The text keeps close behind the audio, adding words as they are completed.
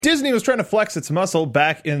Disney was trying to flex its muscle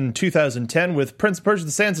back in 2010 with Prince of Persia: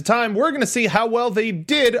 The Sands of Time. We're going to see how well they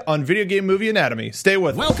did on Video Game Movie Anatomy. Stay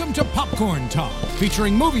with us. Welcome to Popcorn Talk,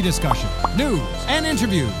 featuring movie discussion, news, and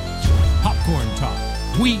interviews. Popcorn Talk.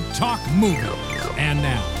 We talk movies. And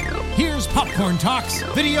now, here's Popcorn Talk's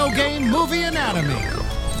Video Game Movie Anatomy.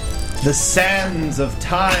 The Sands of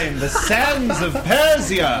Time, the Sands of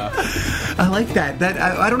Persia. I like that.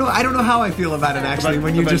 I don't know how I feel about it actually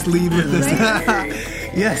when you just lead with this.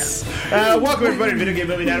 Yes. Welcome everybody to Video Game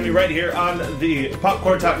Movie Anatomy right here on the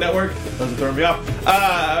Popcorn Talk Network. Those are throwing me off.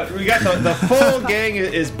 We got the full gang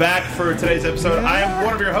is back for today's episode. I am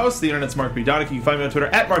one of your hosts, the internet's Mark B. Donica. You can find me on Twitter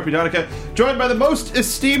at Mark B. Donica, joined by the most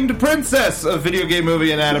esteemed princess of Video Game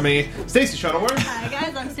Movie Anatomy, Stacey Shuttleworth. Hi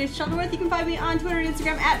guys, I'm Stacey Shuttleworth. You can find me on Twitter and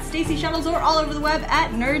Instagram at Stacey Shuttles or all over the web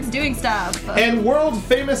at Nerds Doing Stuff. And world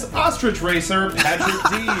famous ostrich racer Patrick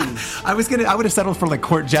Dees. I would have settled for like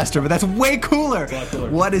court jester, but that's way cooler.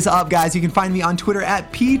 What is up, guys? You can find me on Twitter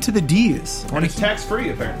at P to the D's. And it's tax free,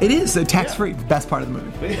 apparently. It is tax free. Best part of the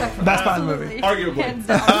movie. Best part of the movie. Arguably.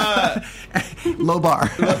 Low bar.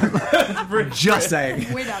 Just saying.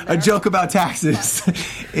 A joke about taxes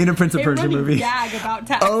in a Prince of Persia movie. Gag about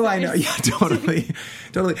taxes. Oh, I know. Yeah, totally.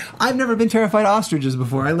 I've never been terrified of ostriches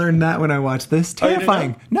before. I learned that when I watched this.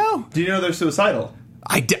 Terrifying. No. Do you know they're suicidal?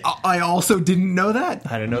 I also didn't know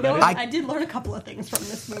that. I didn't know that. I did learn a couple of things from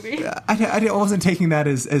this movie. I wasn't taking that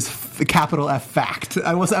as capital F fact.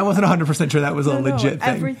 I wasn't 100% sure that was a legit thing.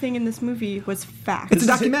 Everything in this movie was fact. It's a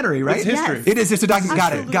documentary, right? It's history. Yes. It is. It's a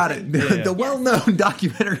documentary. Got it. Yeah. The well-known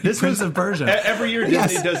documentary Prince of Persia. Every year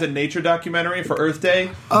Disney does a nature documentary for Earth Day.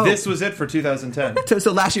 Oh. This was it for 2010.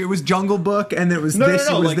 So last year it was Jungle Book, and it was No. this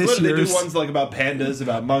Like, year's. They do ones like about pandas,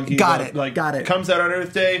 about monkeys. Got it. Comes out on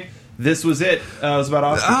Earth Day. This was it. It was about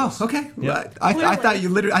ostriches. Oh, okay. Yeah. I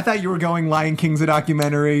thought you were going Lion King's a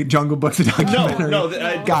documentary, Jungle Book's a documentary.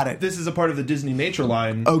 No. Got it. This is a part of the Disney Nature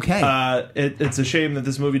line. Okay. It's a shame that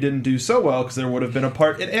this movie didn't do so well because there would have been a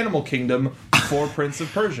part in Animal Kingdom for Prince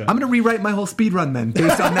of Persia. I'm going to rewrite my whole speed run then,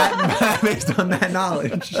 based on that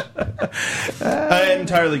knowledge. I'm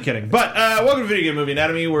entirely kidding. But welcome to Video Game Movie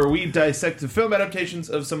Anatomy, where we dissect the film adaptations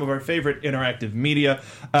of some of our favorite interactive media.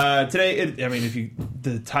 Today,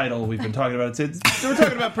 the title we've been talking about, we're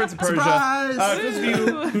talking about Prince of Persia. Surprise! For those of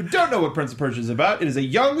you who don't know what Prince of Persia is about, it is a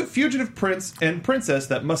young fugitive prince and princess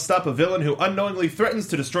that must stop a villain who unknowingly threatens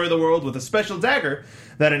to destroy the world with a special dagger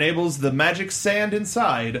that enables the magic sand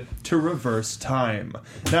inside to reverse time.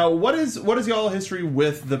 Now, what is y'all history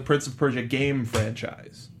with the Prince of Persia game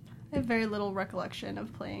franchise? I have very little recollection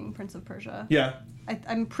of playing Prince of Persia. Yeah.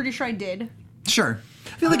 I'm pretty sure I did. Sure. I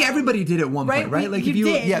feel like everybody did at one point, right? Like if you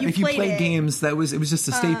played games, it was just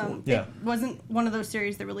a staple. Yeah. It wasn't one of those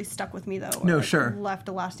series that really stuck with me though. No, sure. Left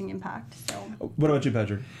a lasting impact. So. What about you,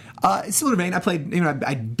 Patrick? Similar vein. I played,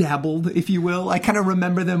 I dabbled, if you will. I kind of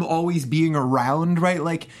remember them always being around, right?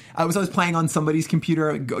 Like I was always playing on somebody's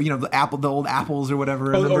computer, the old Apples or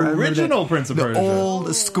whatever. Original Prince of Persia. The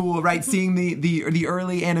old school, right? Seeing the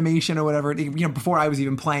early animation or whatever. Before I was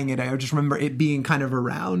even playing it, I just remember it being kind of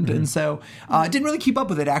around, and so didn't really keep up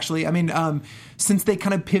with it actually. I mean, since they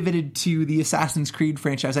kind of pivoted to the Assassin's Creed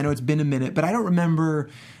franchise, I know it's been a minute, but I don't remember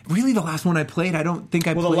really the last one I played. I don't think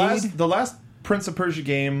I played. The last Prince of Persia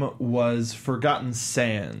game was Forgotten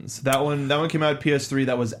Sands. That one came out PS3.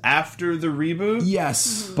 That was after the reboot.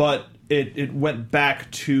 Yes. But it went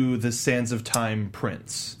back to the Sands of Time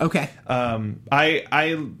Prince. Okay.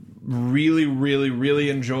 I really, really, really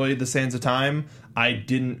enjoyed the Sands of Time. I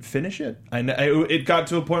didn't finish it. It got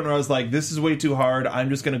to a point where I was like, this is way too hard. I'm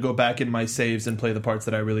just going to go back in my saves and play the parts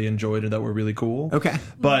that I really enjoyed and that were really cool. Okay.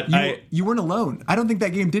 But you weren't alone. I don't think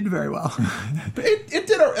that game did very well. It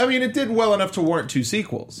did. I mean, it did well enough to warrant 2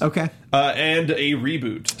 sequels. Okay. And a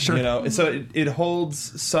reboot. Sure. So it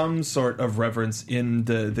holds some sort of reverence in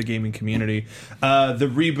the gaming community.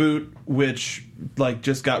 The reboot, which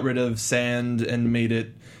just got rid of sand and made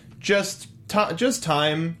it just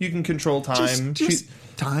time. You can control time. Just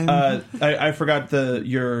time. I forgot the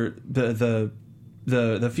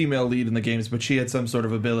female lead in the games, but she had some sort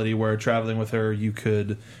of ability where traveling with her you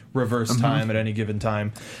could reverse time at any given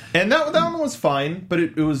time, and that one was fine. But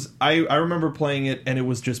it was I remember playing it and it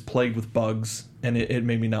was just plagued with bugs, and it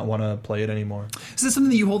made me not want to play it anymore. Is this something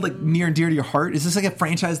that you hold near and dear to your heart? Is this a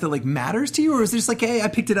franchise that matters to you, or is this hey, I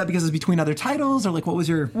picked it up because it's between other titles, or what was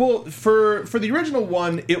your? Well, for the original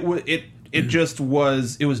one, it was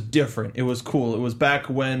different. It was cool. It was back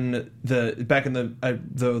in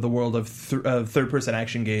the world of third person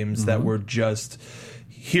action games that were just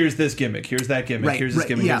here's this gimmick, here's that gimmick, here's this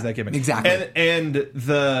gimmick, here's that gimmick. Exactly. And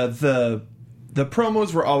the the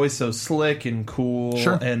promos were always so slick and cool.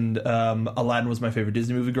 Sure. And Aladdin was my favorite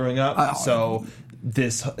Disney movie growing up. So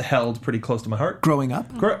this held pretty close to my heart. Growing up?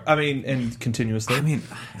 I mean, and continuously. I mean,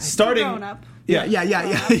 starting. Growing up.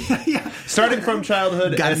 yeah. Starting from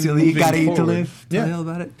childhood. Gotta and eat, moving gotta eat to forward. live. Yeah. Tell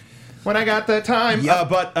about it. When I got the time.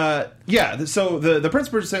 Yep. So the Prince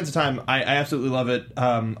of Persia: Sands of Time, I absolutely love it.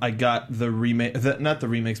 I got the remake, not the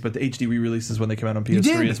remakes, but the HD re-releases when they came out on PS3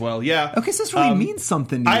 did? as well. Yeah. Okay, so this really means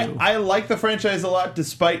something to you. I like the franchise a lot,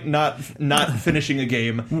 despite not finishing a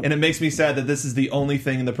game, and it makes me sad that this is the only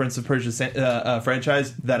thing in the Prince of Persia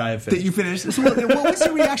franchise that I have finished. That you finished. So what was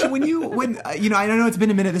your reaction when I know it's been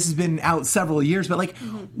a minute. This has been out several years, but like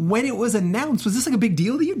when it was announced, was this like a big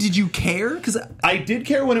deal to you? Did you care? Because I did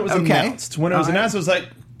care when it was announced. When it was announced, I was like,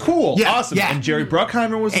 cool, awesome. Yeah. And Jerry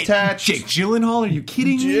Bruckheimer was attached. Jake Gyllenhaal, are you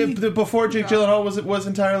kidding me? Before Jake Gyllenhaal was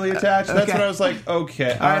entirely attached. That's Okay. when I was like,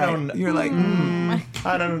 okay, All right. You're like,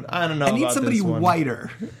 I don't know. I need about somebody this one. whiter.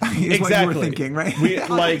 Is what you were thinking, right?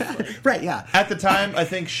 Right, yeah. At the time, I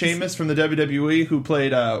think Sheamus from the WWE, who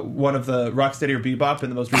played one of the Rocksteady or Bebop in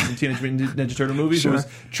the most recent Teenage Mutant Ninja Turtle movie, Sure. who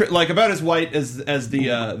was like about as white as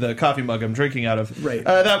the coffee mug I'm drinking out of. Right.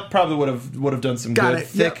 That probably would have done some Got good it.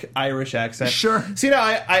 thick Yep. Irish accent. Sure. See, now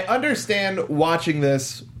I understand watching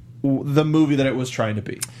this the movie that it was trying to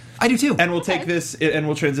be. I do too. And we'll take this and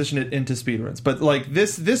we'll transition it into speedruns. But like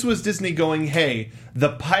this was Disney going, hey, the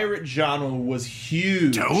pirate genre was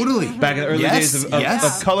huge. Totally. Back in the early days of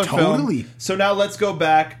color Totally. film. So now let's go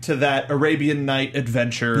back to that Arabian Night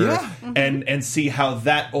adventure and see how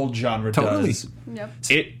that old genre does. Yep.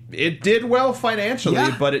 It did well financially,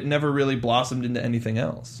 Yeah. but it never really blossomed into anything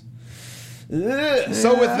else.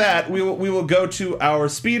 So with that, we will go to our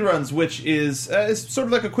speedruns, which is sort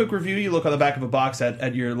of like a quick review. You look on the back of a box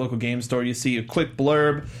at your local game store, you see a quick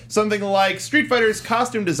blurb, something like Street Fighter's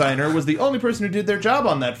costume designer was the only person who did their job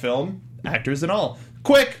on that film, actors and all.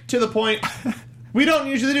 Quick, to the point. We don't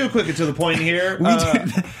usually do quick and to the point here.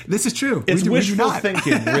 This is true. It's we do wishful not.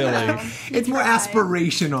 thinking, really. It's more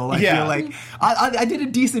aspirational. I feel like I did a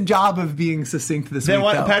decent job of being succinct this Then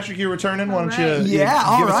week. though. Patrick, you're returning. Why don't you Yeah,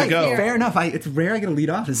 all give us a right. go? Fair enough. It's rare I get to lead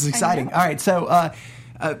off. This is exciting. All right, so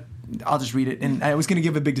I'll just read it. And I was going to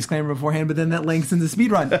give a big disclaimer beforehand, but then that links into the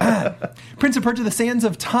speedrun. Prince of Persia: The Sands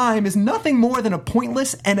of Time is nothing more than a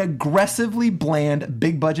pointless and aggressively bland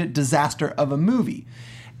big-budget disaster of a movie.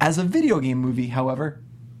 As a video game movie, however,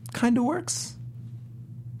 kind of works.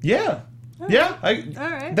 Yeah. Yeah. All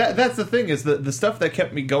right. That's the thing, is the stuff that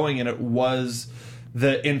kept me going in it was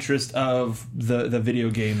the interest of the video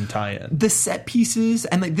game tie-in. The set pieces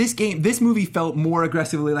and like this movie felt more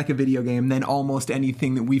aggressively like a video game than almost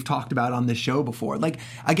anything that we've talked about on this show before. Like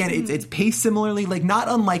again, it's paced similarly, like not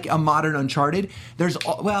unlike a modern Uncharted. There's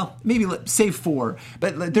maybe save 4,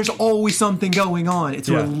 but like, there's always something going on. It's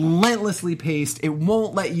relentlessly paced. It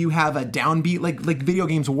won't let you have a downbeat like video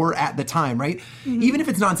games were at the time, right? Mm-hmm. Even if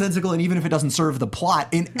it's nonsensical and even if it doesn't serve the plot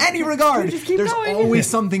in any regard, there's always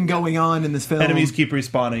something going on in this film. Enemies keep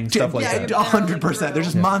respawning, stuff like that. 100%. There's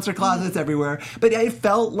just monster closets everywhere. But it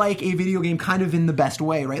felt like a video game kind of in the best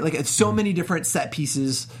way, right? Like it's so many different set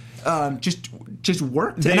pieces just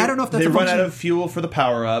worked. And I don't know if that's they a run function. out of fuel for the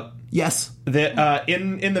power-up. Yes. In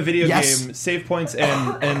the video game, save points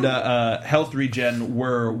and health regen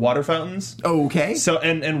were water fountains. Okay. So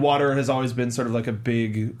and water has always been sort of like a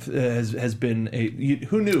big has been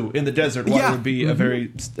who knew in the desert water would be a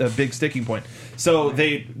big sticking point. So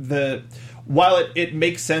while it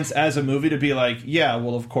makes sense as a movie to be like, yeah,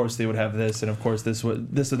 well, of course they would have this, and of course this or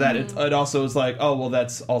that. It also is like, oh, well,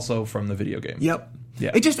 that's also from the video game. Yep.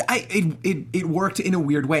 Yeah. It just it worked in a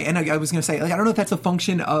weird way, and I was going to say, like, I don't know if that's a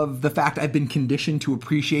function of the fact I've been conditioned to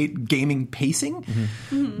appreciate gaming pacing,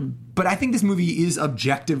 but I think this movie is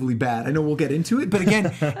objectively bad. I know we'll get into it, but again,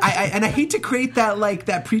 I hate to create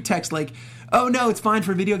that pretext, like, oh no, it's fine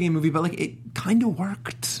for a video game movie, but like it kind of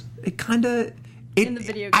worked. It kind of. In the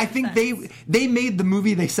video game I think sense. they made the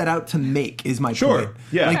movie they set out to make, is my Sure. point.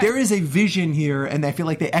 Yeah. Like there is a vision here, and I feel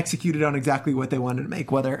like they executed on exactly what they wanted to make,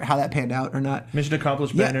 how that panned out or not. Mission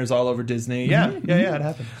accomplished banners all over Disney. Yeah, it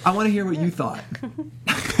happened. I want to hear what you thought.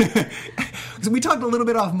 So we talked a little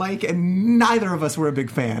bit off mic, and neither of us were a big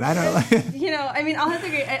fan. I don't know. I mean, I'll have to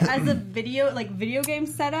agree. As a video game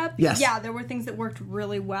setup, Yes. yeah, there were things that worked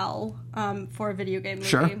really well for a video game movie.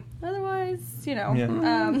 Sure. Otherwise,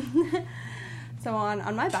 Yeah. So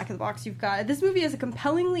on my back of the box, you've got, this movie has a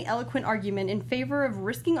compellingly eloquent argument in favor of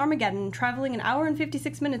risking Armageddon, traveling an hour and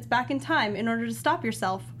 56 minutes back in time in order to stop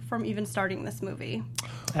yourself from even starting this movie.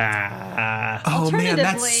 Oh man,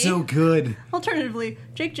 that's so good. Alternatively,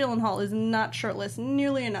 Jake Gyllenhaal is not shirtless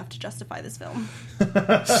nearly enough to justify this film.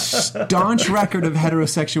 Staunch record of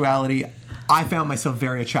heterosexuality. I found myself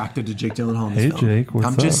very attracted to Jake Gyllenhaal in this Hey, film. Jake, what's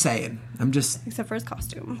I'm just up? saying. I'm just. Except for his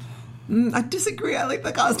costume. I disagree. I like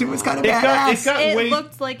the costume. It was kind of It badass. got It way,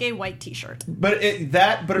 looked like a white t-shirt. but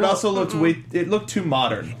it also looked it looked too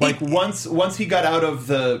modern. Like once he got out of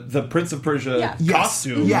the Prince of Persia Yeah. Yes.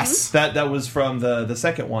 costume, Yes. that was from the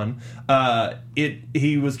second one.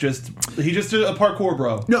 He just did a parkour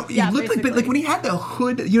bro. No, he Yeah, looked like, but basically. like when he had the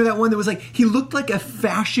hood, you know that one that was like, he looked like a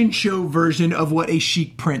fashion show version of what a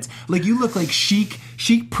chic prince. Like you look like chic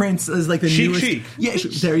prince is like the Chic newest. chic. Yeah,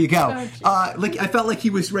 there you go. Oh, Like I felt like he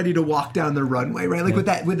was ready to walk down the runway, right? Like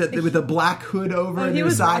with the black hood over Oh, and he the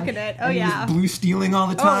was side, rocking it. Oh, and he was yeah. blue stealing all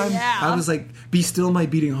the time. yeah. I was like, be still my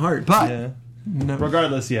beating heart. But Yeah.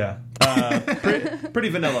 Regardless, yeah, pretty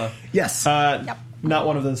vanilla. yes, Yep. Not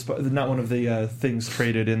one of the things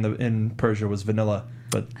traded in Persia was vanilla,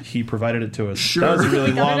 but he provided it to us. Sure. That was a really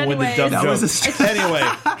He got it long-winded anyways. dumb That joke. was a- anyway,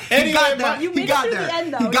 got my- there. You He made it got through there. the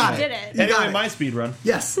end, though. He got You it. did it. He got Anyway, it. my speed run.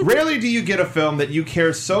 Yes. Rarely do you get a film that you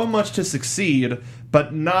care so much to succeed,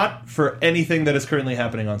 but not for anything that is currently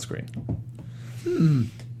happening on screen.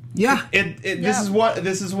 yeah.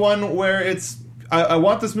 This is one where it's I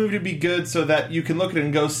want this movie to be good so that you can look at it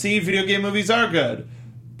and go, see, video game movies are good.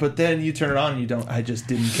 But then you turn it on and you don't. I just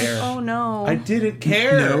didn't care. Oh no. I didn't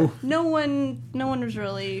care. No. No one was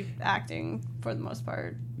really acting for the most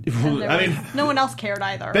part. I mean, No one else cared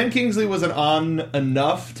either. Ben Kingsley wasn't on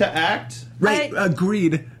enough to act. Right.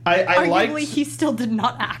 Agreed. I Arguably, liked he still did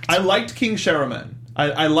not act. I liked King Sharaman.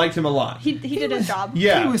 I liked him a lot. He did his job.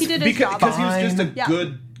 Yeah, he did his job. because he was just a Yeah.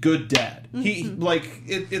 good dad. He like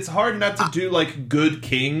it's hard not to do like good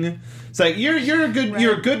king. It's like you're a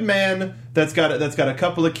good man that's got a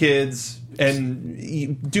couple of kids and you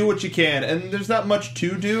do what you can, and there's not much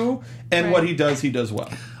to do, and Right. what he does well.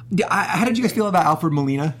 Yeah, how did you guys feel about Alfred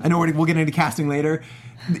Molina? I know we'll get into casting later.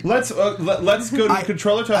 Let's go to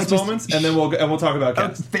controller toss moments, and then we'll talk about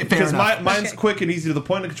cast. Fair Because enough. mine's Okay. quick and easy to the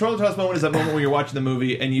point. A controller toss moment is that moment where you're watching the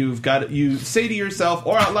movie and you say to yourself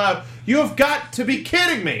or out loud, "You have got to be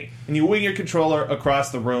kidding me!" and you wing your controller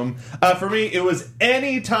across the room. For me, it was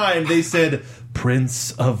any time they said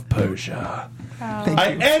 "Prince of Persia." Thank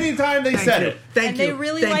you. Anytime they said you. it, Thank And you. they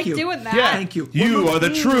really Thank like you. doing that. yeah, Thank you. You What are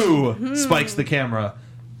the true spikes the camera.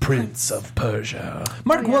 Prince of Persia.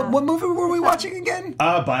 Mark, Yeah. what movie were we watching again?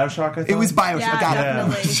 BioShock. I thought It was BioShock. Yeah, Got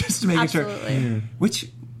definitely. it. Just to make Absolutely. sure. Which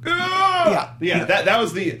Yeah. Yeah. That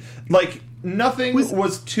was the nothing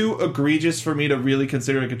was too egregious for me to really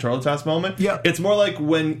consider a controller toss moment. Yeah. It's more like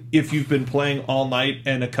if you've been playing all night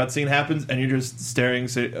and a cutscene happens and you're just staring,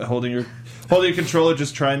 holding your controller,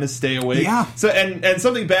 just trying to stay awake. Yeah. So and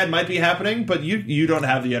something bad might be happening, but you don't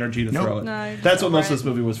have the energy to Nope. throw it. No, you're just That's what over most of it. this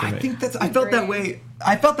movie was for me. I think I felt that way.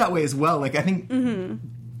 I felt that way as well. Like I think.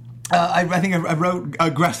 I think I wrote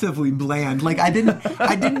aggressively bland. Like I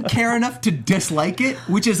didn't care enough to dislike it,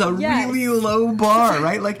 which is a Yes. really low bar,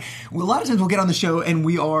 right? Like a lot of times we'll get on the show and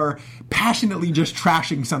we are passionately just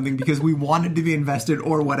trashing something because we wanted to be invested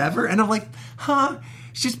or whatever, and I'm like,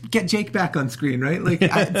 just get Jake back on screen, right? Like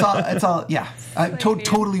it's all, yeah.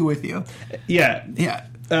 Totally with you. Yeah.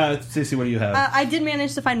 Yeah. Stacey, what do you have? I did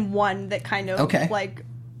manage to find one that kind of Okay.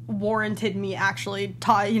 warranted me actually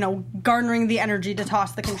garnering the energy to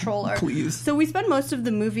toss the controller. Please. So we spend most of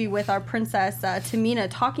the movie with our princess Tamina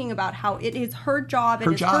talking about how it is her job,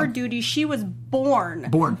 it is her duty. She was born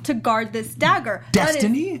to guard this dagger.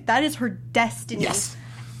 Destiny? That is her destiny. Yes.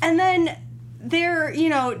 And then they're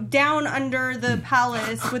down under the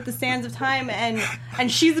palace with the sands of time, and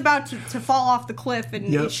she's about to fall off the cliff, and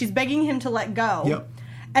Yep. she's begging him to let go. Yep.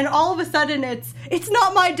 And all of a sudden it's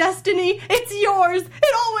not my destiny, it's yours.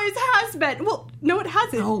 It always has been. Well, no, it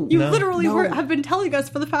hasn't. No. You No. literally No. have been telling us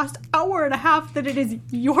for the past hour and a half that it is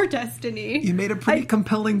your destiny. You made a pretty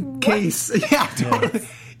compelling case. Yeah, totally.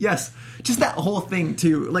 Yes, just that whole thing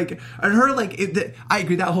too. Like, and her, I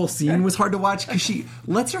agree. That whole scene was hard to watch because she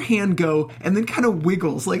lets her hand go and then kind of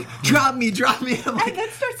wiggles, like, "Drop me." I'm like, And then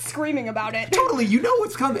starts screaming about it. totally. You know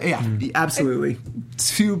what's coming. Yeah, absolutely.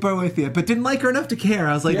 Super with you, but didn't like her enough to care.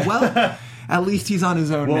 I was like, well, at least he's on his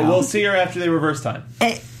own well, now. we'll see her after they reverse time.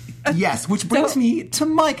 Yes, which brings me to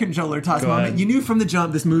my controller toss Go moment. ahead. You knew from the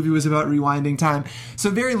jump this movie was about rewinding time. So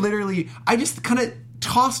very literally, I just kind of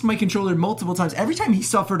tossed my controller multiple times. Every time he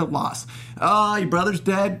suffered a loss. Oh, your brother's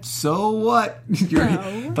dead. So what?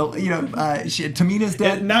 Tamina's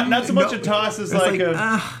dead. Not so much a toss as It's like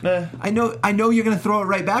I know you're going to throw it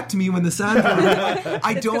right back to me when the sun's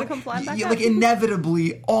I It's don't. gonna come flying back Like up.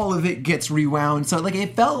 inevitably, all of it gets rewound. So like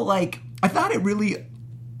it felt like I thought it really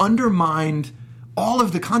undermined all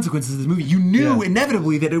of the consequences of this movie. You knew Yeah.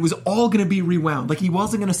 inevitably that it was all going to be rewound. Like, he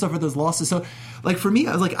wasn't going to suffer those losses. So, like, for me,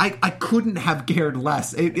 I was like, I couldn't have cared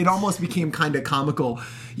less. It almost became kind of comical.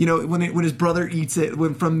 You know, when his brother eats it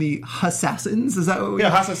from the Assassins. Is that what we...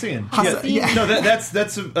 Yeah, Hassassin. Yeah. No,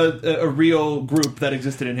 that's a real group that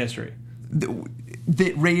existed in history.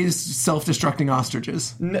 That raised self-destructing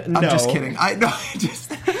ostriches. I'm no. just kidding.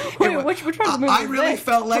 Wait, which part of the movie I is really this?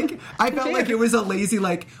 felt like it was a lazy,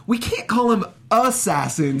 like, we can't call them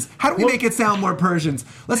assassins. How do we make it sound more Persians?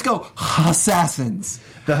 Let's go assassins.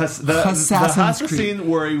 The Assassin's Creed. Hassassin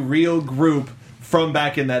were a real group from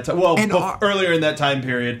back in that time. Well, earlier in that time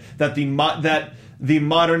period that the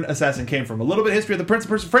modern assassin came from. A little bit of history of the Prince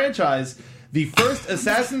of Persia franchise. The first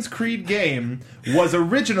Assassin's Creed game was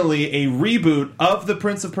originally a reboot of the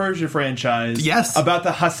Prince of Persia franchise. Yes. About the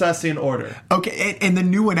Hassassin Order. Okay, and the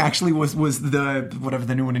new one actually was the whatever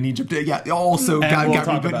the new one in Egypt. Yeah, also got we'll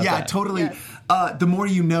talk rebooted. about Yeah, that. totally. Yes. The More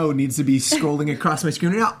You Know needs to be scrolling across my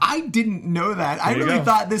screen. Now, I didn't know that. I There you really go.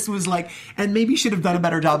 thought this was like, and maybe should have done a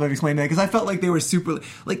better job of explaining that, because I felt like they were super,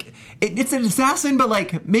 like, it's an assassin, but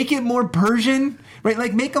like, make it more Persian, right?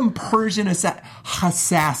 Like, make them Persian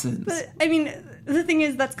assassins. But, I mean, the thing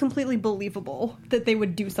is, that's completely believable that they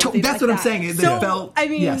would do something That's like what I'm that. saying. It So, felt- I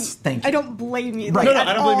mean, yes, thank you. I don't blame you. Right. like, No, at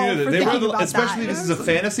I don't blame you all either. for They were thinking about especially that. this is a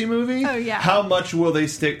fantasy movie. Oh, yeah. How much will they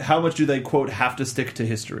stick? How much do they quote have to stick to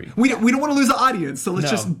history? We don't want to lose the audience, so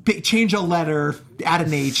let's No. just change a letter, add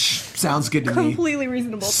an H. Sounds good to me. Completely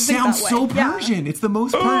reasonable to think Sounds that so way. Yeah. Persian. It's the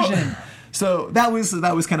most Persian. So that was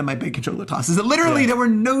kind of my big controller toss. Is that literally Yeah. there were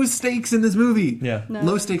no stakes in this movie? Yeah. No.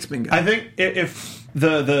 Low stakes bingo. I think if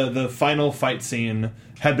the final fight scene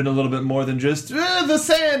had been a little bit more than just the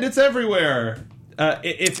sand, it's everywhere.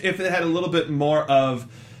 If it had a little bit more of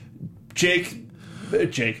Jake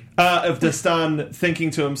of Destan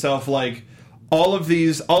thinking to himself like all of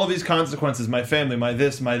these consequences, my family, my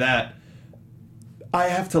this, my that, I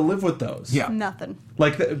have to live with those. Yeah. Nothing.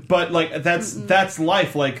 But that's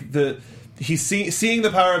life. Like he's seeing the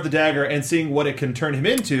power of the dagger and seeing what it can turn him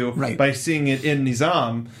into Right. by seeing it in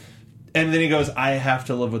Nizam. And then he goes, I have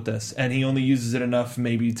to live with this, and he only uses it enough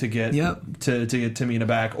maybe to get to get Tamina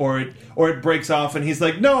back, or it breaks off, and he's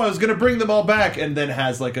like, no, I was going to bring them all back, and then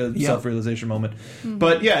has like a self-realization moment.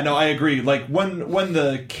 But yeah, no, I agree. Like when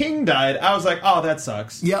the king died, I was like, oh, that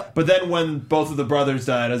sucks. Yep. But then when both of the brothers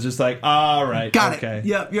died, I was just like, all right, Got okay. it.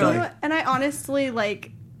 Yep. You're You like, know what? And I honestly,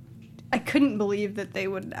 like, I couldn't believe that they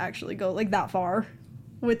would actually go, like, that far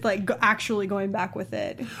with, like, actually going back with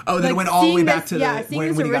it. Oh, then like, it went all the way seeing back this- to yeah, the seeing when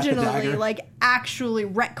this he got the originally, dagger. like, actually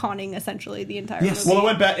retconning, essentially, the entire Yes. movie. Well, it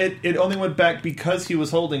went back. It only went back because he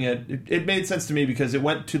was holding it. It made sense to me because it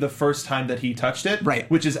went to the first time that he touched it, Right.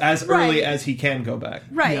 Which is as early Right. as he can go back,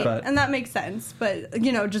 Right, But, and that makes sense. But,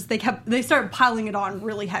 you know, just they started piling it on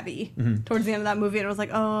really heavy Mm-hmm. towards the end of that movie, and I was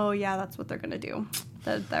like, oh, yeah, that's what they're going to do.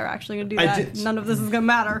 That they're actually going to do I that. did- None of this is going to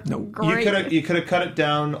matter. No. Great. you could have cut it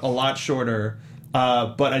down a lot shorter.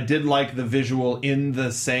 But I did like the visual in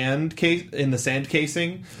the sand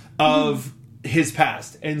casing of his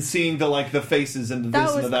past and seeing the faces and the That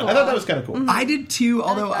this and was the that. cool. I thought that was kind of cool. I did too,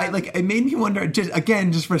 although that. it made me wonder just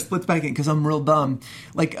for a split second because I'm real dumb.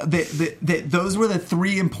 Like those were the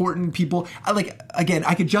three important people.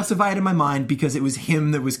 I could justify it in my mind because it was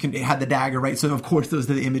him that had the dagger, right? So of course those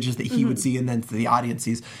are the images that he would see and then the audience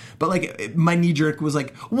sees. But like my knee jerk was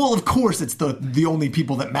like, well, of course it's the only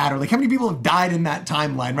people that matter. Like how many people have died in that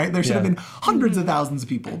timeline, right? There should have Yeah. been hundreds of thousands of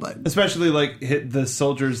people, but Especially the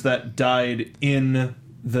soldiers that died in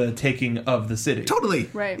the taking of the city. totally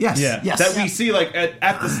Right. Yes, Yeah, yes. that we see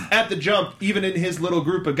at the jump, even in his little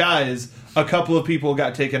group of guys, a couple of people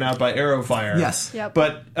got taken out by arrow fire. Yes. Yep.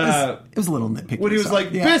 But it was a little nitpicky. when he was so,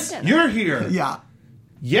 like, yeah. "Biss, you're here." Yeah.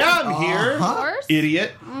 Yeah, I'm here. Of course.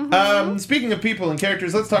 Idiot. Speaking of people and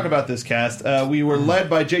characters, let's talk about this cast. We were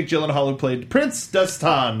led by Jake Gyllenhaal, who played Prince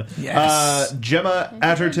Dastan. Yes. Gemma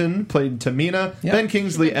Atherton played Tamina. Yep. Ben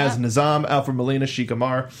Kingsley as Nizam. Alfred Molina,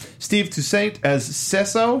 Shikamar. Steve Toussaint as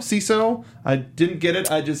Ciso. I didn't get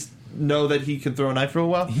it. I just know that he can throw a knife real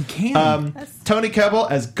well. He can. Yes. Tony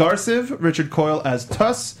Kebbell as Garciv. Richard Coyle as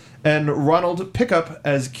Tuss. And Ronald Pickup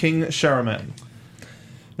as King Shahraman.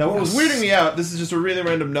 Now, what was weirding me out, this is just a really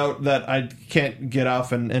random note that I can't get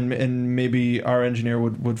off, and maybe our engineer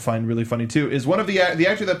would find really funny too, is one of the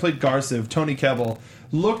actor that played Garciv, Tony Kebbell,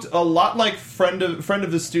 looked a lot like friend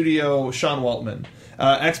of the studio, Sean Waltman.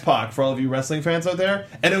 X-Pac, for all of you wrestling fans out there,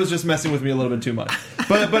 and it was just messing with me a little bit too much.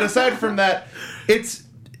 But aside from that,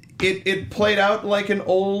 it played out like an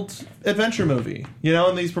old adventure movie,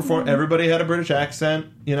 and these everybody had a British accent.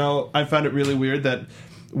 I found it really weird that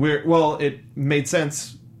it made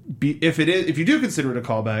sense if you do consider it a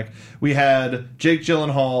callback, we had Jake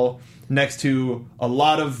Gyllenhaal next to a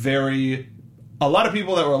lot of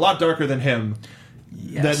people that were a lot darker than him.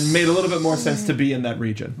 Yes. That made a little bit more sense to be in that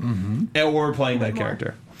region, or playing that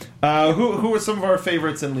character. Who were some of our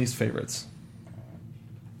favorites and least favorites?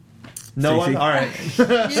 No Stacey? one. All right.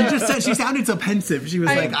 She just said she sounded so pensive. She was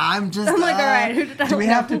like, "I'm like, all right, who did I do we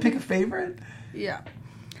have to know? pick a favorite?" Yeah.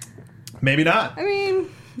 Maybe not. I mean,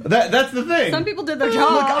 That's the thing. some people did their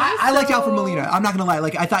job. Look, I liked so- Alfred Molina. I'm not gonna lie.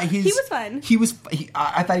 Like, I thought he was fun.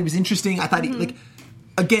 I thought he was interesting. I thought he like,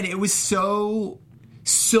 again, it was so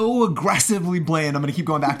aggressively bland. I'm gonna keep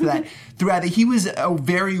going back to that throughout. That he was a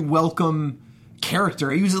very welcome character.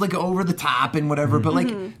 He was like over the top and whatever,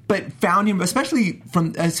 but found him, especially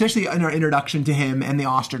in our introduction to him and the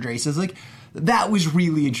ostrich races, like that was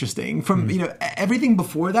really interesting. From everything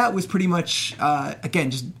before that was pretty much again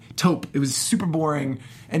just taupe. It was super boring,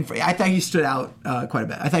 and I thought he stood out quite a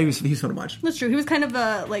bit. I thought he was fun to watch. That's true. He was kind of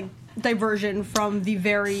a diversion from the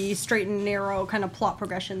very straight and narrow kind of plot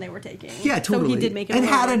progression they were taking. Yeah, totally. So he did make it and a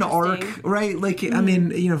little had an more arc, interesting. right? Like, I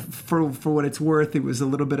mean, for what it's worth, it was a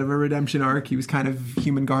little bit of a redemption arc. He was kind of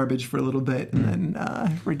human garbage for a little bit, and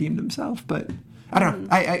then redeemed himself. But I don't know.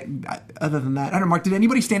 I other than that, I don't know. Mark, did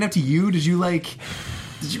anybody stand up to you? Did you?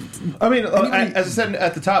 I mean, as I said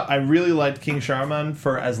at the top, I really liked King Shahriman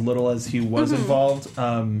for as little as he was involved.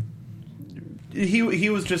 He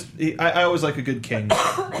was just. I always like a good king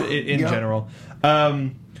in general.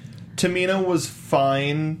 Tamina was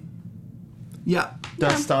fine. Yeah.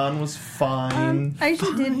 Dastan was fine. I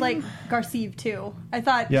actually did like Garcev too. I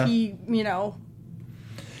thought Yeah. he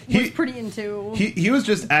was pretty into. He was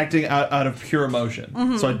just acting out of pure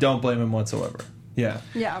emotion, so I don't blame him whatsoever. Yeah.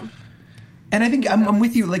 Yeah. And I think I'm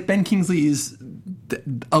with you. Like, Ben Kingsley is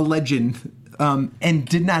a legend. And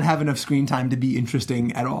did not have enough screen time to be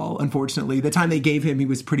interesting at all, unfortunately. The time they gave him, he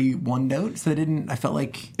was pretty one note, so I felt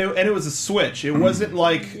like... And it was a switch. It wasn't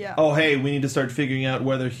like, Yeah. oh, hey, we need to start figuring out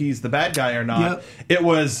whether he's the bad guy or not. Yep. It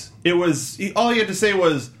was all he had to say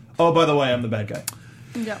was, oh, by the way, I'm the bad guy.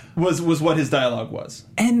 Yeah. Was what his dialogue was.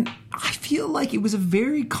 And I feel like it was a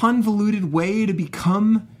very convoluted way to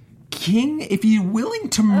become king. If you're willing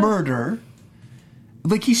to murder...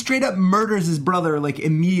 Like, he straight up murders his brother, like,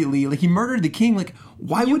 immediately. Like, he murdered the king. Like,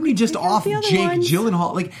 why wouldn't he just pick out off the other Jake ones.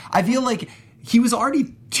 Gyllenhaal? Like, I feel like he was already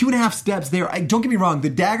 2.5 steps there. Don't get me wrong. The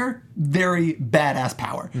dagger, very badass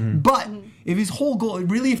power. But if his whole goal,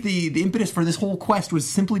 really, if the impetus for this whole quest was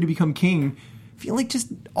simply to become king, I feel like just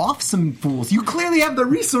off some fools. You clearly have the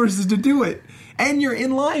resources to do it. And you're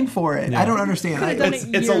in line for it. Yeah. I don't understand. Could've done it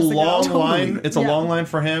It's a years ago. long Totally. line. It's a Yeah. long line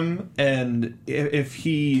for him, and if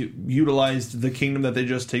he utilized the kingdom that they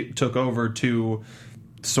just took over to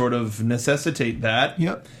sort of necessitate that,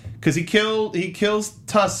 Yep. because he kills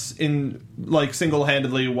Tuss in like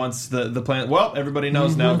single-handedly once the planet. Well, everybody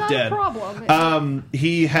knows now Not dead. a problem.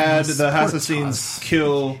 He had Yes, the poor Assassins Tuss.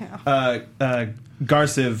 kill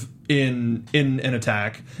Garcev in an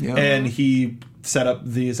attack, Yeah. and he set up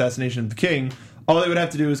the assassination of the king. All they would have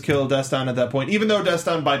to do is kill Dastan at that point, even though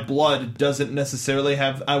Dastan by blood doesn't necessarily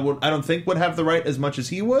have. I don't think would have the right as much as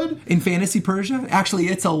he would. In Fantasy Persia? Actually,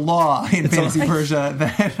 it's a law in Fantasy Persia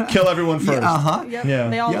that... Kill everyone first. Uh-huh. Yep. Yeah.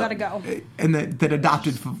 They all Yep. gotta go. And that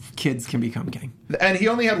adopted kids can become king. And he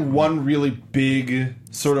only had one really big,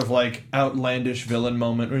 sort of like outlandish villain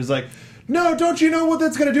moment where he's like, "No, don't you know what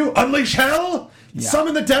that's gonna do? Unleash hell,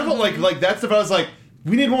 summon the devil." Like that stuff. I was like,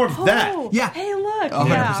 we need more of that. Oh, Yeah. Hey, look.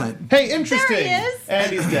 100%. Hey, interesting. There he is.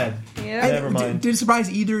 And he's dead. Yeah. Never mind. Did it surprise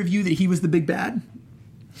either of you that he was the big bad?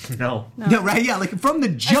 No. No, right? Yeah, like from the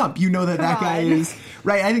jump, you know that guy on. is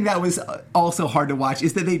right. I think that was also hard to watch.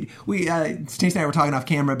 Is that Stacey and I were talking off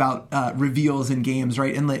camera about reveals in games,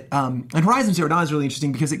 right? And Horizon Zero Dawn is really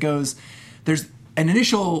interesting because it goes, there's an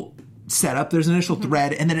initial setup, there's an initial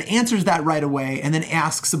thread, and then it answers that right away and then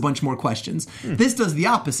asks a bunch more questions. This does the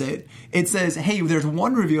opposite. It says, hey, there's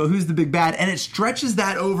one reveal, who's the big bad, and it stretches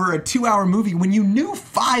that over a 2-hour movie when you knew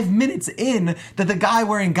 5 minutes in that the guy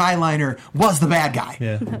wearing guy liner was the bad guy.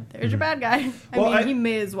 Yeah. There's your bad guy. Well, I mean, he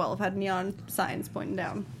may as well have had neon signs pointing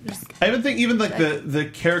down. Just, I even think like the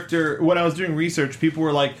character, when I was doing research, people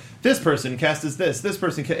were like, this person cast as this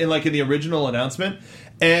person in the original announcement,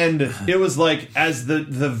 and it was like as the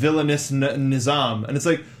villainous Nizam, and it's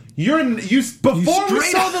like before we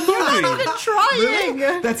straight saw up- the movie. not even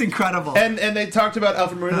trying. That's incredible. And they talked about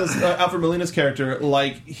Alfred Molina's character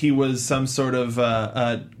like he was some sort of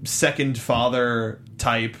second father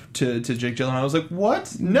type to Jake Gyllenhaal. I was like,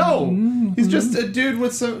 what? No, he's just a dude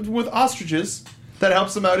with ostriches that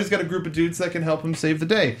helps him out. He's got a group of dudes that can help him save the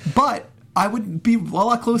day. But I would be a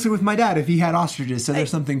lot closer with my dad if he had ostriches, so there's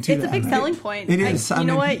something to It's that. a big selling point. It is. You I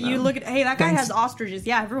know mean, what? You look at, hey, that guy thanks- has ostriches.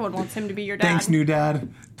 Yeah, everyone wants him to be your dad. Thanks, new dad.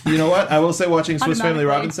 You know what? I will say, watching Swiss Family Automatically.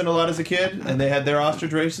 Robinson a lot as a kid, and they had their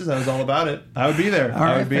ostrich races. I was all about it. I would be there. All I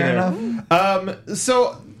right, would be fair there.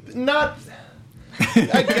 So not.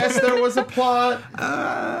 I guess there was a plot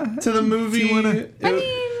to the movie.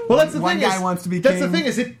 Well, that's the One thing. guy is, wants to be That's king. the thing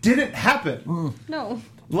is, it didn't happen. No.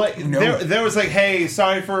 Like there was like, hey,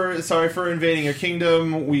 sorry for invading your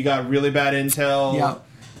kingdom. We got really bad intel. Yeah.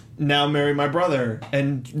 Now marry my brother.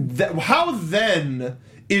 And how then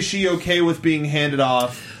is she okay with being handed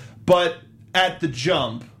off? But at the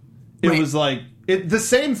jump, it Right. was like the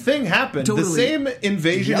same thing happened. Totally. The same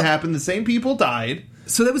invasion Yep. happened. The same people died.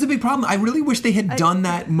 So that was a big problem. I really wish they had done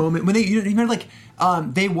that moment when they, you remember, like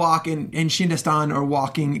they walk and she and Destan are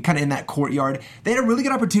walking kind of in that courtyard. They had a really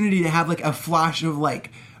good opportunity to have like a flash of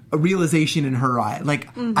like a realization in her eye. Like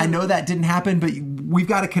I know that didn't happen, but we've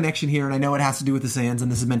got a connection here, and I know it has to do with the sands,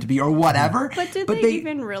 and this is meant to be, or whatever. But did they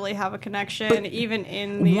even really have a connection, even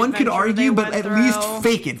in the one could adventure they argue, but went at least through?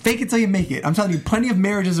 fake it till you make it. I'm telling you, plenty of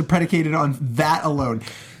marriages are predicated on that alone.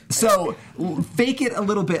 So fake it a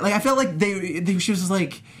little bit. Like I felt like she was just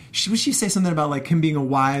like, would she say something about like him being a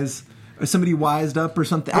wise, or somebody wised up or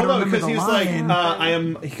something? I don't remember because the he was line.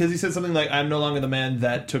 like, because he said something like, "I'm no longer the man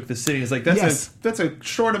that took the city." It's like Yes. that's a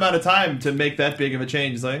short amount of time to make that big of a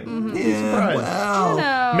change. It's like, yeah, surprised. well,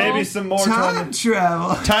 No. Maybe some more time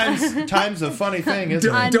travel. time's a funny thing, isn't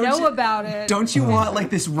I it? Don't know you- about it. Don't you want like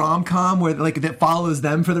this rom-com where like that follows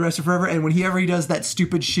them for the rest of forever, and when he does that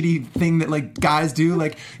stupid shitty thing that like guys do,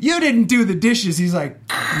 like you didn't do the dishes, he's like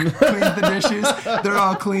cleans the dishes, they're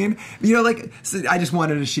all clean, you know, like so I just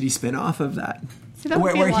wanted a shitty spin-off of that. See, that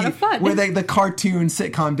would be a lot of fun. Where the cartoon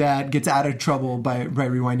sitcom dad gets out of trouble by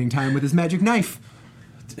rewinding time with his magic knife.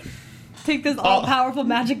 Take this all-powerful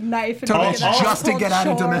magic knife and Totally, make it's it a just to household get out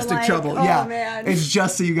of chore, domestic like, trouble. Oh, yeah, man. it's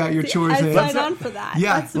just so you got your chores I'd in. sign on for that.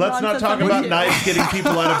 Yeah. That's the Let's not nonsense talk I'm about into. knives getting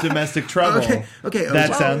people out of domestic trouble. Okay.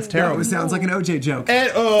 That OJ. sounds terrible. That sounds like an OJ joke.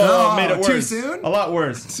 And made it worse. Too soon? A lot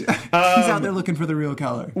worse. He's out there looking for the real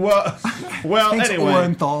color. Well, Thanks, anyway.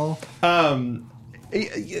 Orenthal.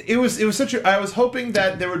 It was such a. I was hoping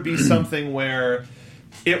that there would be something where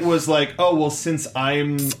it was like, oh well, since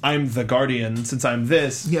I'm the Guardian, since I'm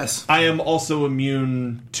this, Yes. I am also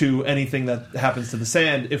immune to anything that happens to the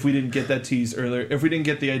sand. If we didn't get that tease earlier, if we didn't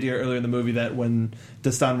get the idea earlier in the movie that when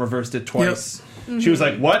Destan reversed it twice, she was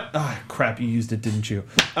like, "What? Ah, crap! You used it, didn't you?"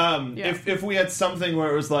 If we had something where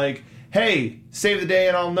it was like, hey, save the day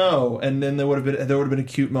and I'll know, and then there would have been a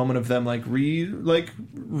cute moment of them like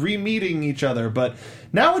re-meeting each other. But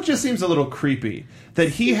now it just seems a little creepy that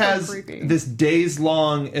he Super has creepy. this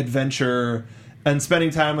days-long adventure and spending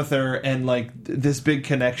time with her and like this big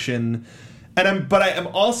connection. But I am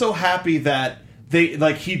also happy that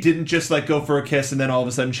he didn't just like go for a kiss and then all of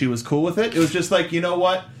a sudden she was cool with it. It was just like, you know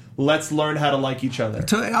what? Let's learn how to like each other.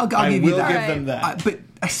 I'll I give you will that. give them that. But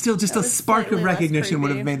I still, just a was spark of slightly less recognition would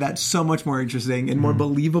have creepy. made that so much more interesting and more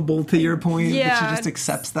believable to your point. That Yeah, she just it's-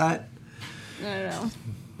 accepts that. I don't know.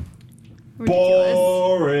 Ridiculous.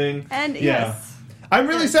 Boring. And yeah. yes. I'm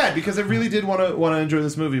really sad because I really did want to enjoy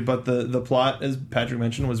this movie, but the plot, as Patrick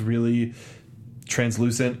mentioned, was really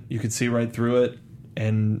translucent. You could see right through it,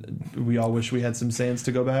 and we all wish we had some sands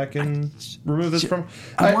to go back and remove this from.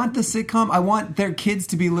 I want the sitcom. I want their kids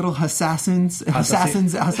to be little assassins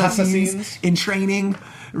Assassins. in training,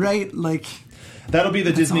 right? Like That'll be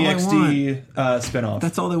the Disney all I XD spinoff.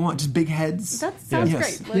 that's all they want, just big heads. That sounds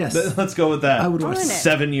Yes. great. Yes. Let's go with that. I would watch Ruin it.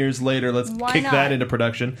 7 years later, let's Why kick not? that into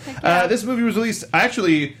production. yeah. This movie was released.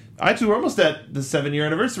 Actually, we're almost at the 7-year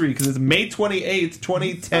anniversary because it's May 28th,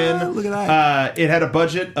 2010. Oh, look at that. It had a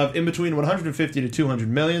budget of in between 150 to 200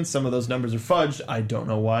 million. Some of those numbers are fudged. I don't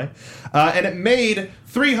know why. And it made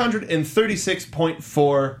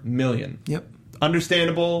 336.4 million. Yep.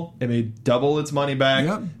 Understandable. It made double its money back.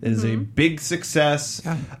 Yep. It is a big success.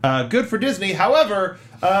 Yeah. Good for Disney. However,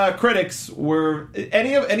 critics were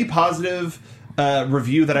any positive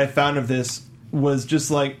review that I found of this was just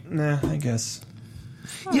like, nah, I guess.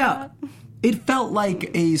 Yeah. It felt like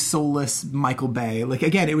a soulless Michael Bay. Like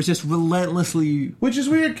again, it was just relentlessly. Which is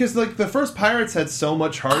weird because like the first Pirates had so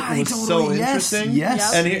much heart and was so Totally, yes, interesting.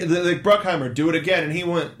 yes. And like Bruckheimer, do it again, and he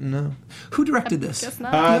went no. Who directed this? Guess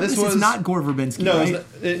not. This was is not Gore Verbinski. No, right?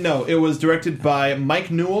 it was directed by Mike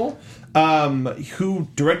Newell, who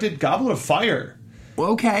directed Goblet of Fire.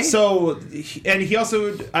 Okay. So, he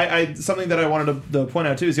also, I something that I wanted to point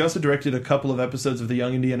out too is he also directed a couple of episodes of the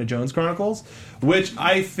Young Indiana Jones Chronicles, which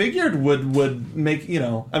I figured would make,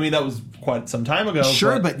 I mean that was quite some time ago.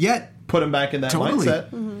 sure, but yet put him back in that totally.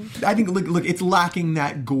 mindset. I think look, it's lacking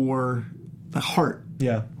that gore Heart.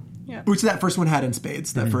 Yeah. Yeah. Which that first one had in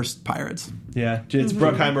spades, that first Pirates. Yeah, it's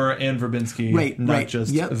Bruckheimer and Verbinski, Right, not right.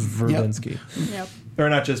 just Yep, Verbinski. Yep. Or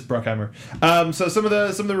not just Bruckheimer. So some of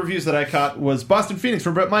the reviews that I caught was Boston Phoenix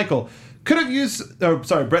from Brett Michael.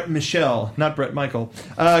 Brett Michel, not Brett Michael.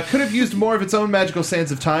 Could have used more of its own magical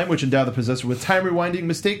sands of time, which endow the possessor with time-rewinding,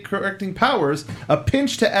 mistake-correcting powers, a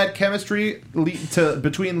pinch to add chemistry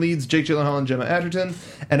between leads Jake Gyllenhaal and Gemma Arterton,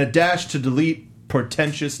 and a dash to delete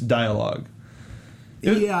portentous dialogue.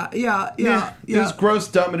 It was gross,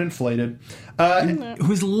 dumb, and inflated. It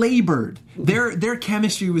was labored. Their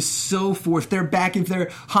chemistry was so forced. Their back and their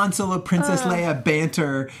Han Solo, Princess Leia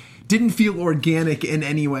banter didn't feel organic in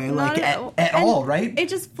any way, Not at all, right? It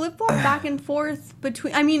just flip-flopped back and forth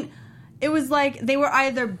between... I mean, it was like they were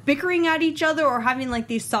either bickering at each other or having like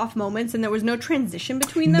these soft moments, and there was no transition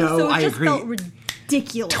between them, No, so it I just agree. felt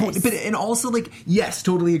ridiculous. And also, like, yes,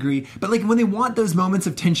 totally agree. But, like, when they want those moments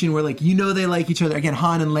of tension where, like, they like each other, again,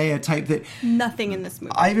 Han and Leia type that... Nothing in this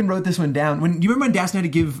movie. I even wrote this one down. You remember when Dastan had to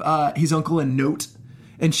give his uncle a note?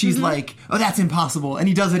 And she's like, oh, that's impossible. And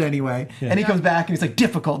he does it anyway. Yeah. And he comes back and he's like,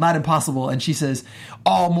 difficult, not impossible. And she says,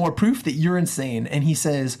 all more proof that you're insane. And he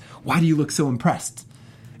says, why do you look so impressed?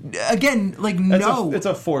 Again, like, no. It's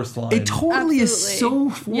a forced line. It totally Absolutely. is so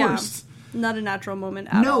forced. Yeah. Not a natural moment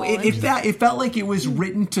at all. No, it felt like it was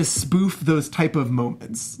written to spoof those type of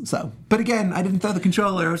moments. So, but again, I didn't throw the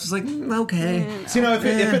controller. I was just like, okay. So, if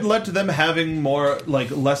it led to them having more,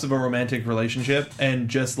 like, less of a romantic relationship and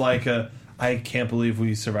just like I can't believe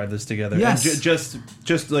we survived this together. Yes. And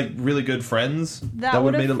just like really good friends. That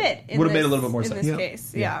would have fit. Would have made a little bit more sense. In this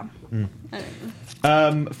case, yeah.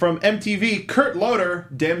 From MTV, Kurt Loder,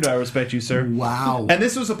 damn do I respect you, sir. Wow. And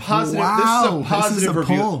this was a positive. Wow. This is a positive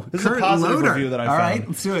review. This is a positive review that I found. All right,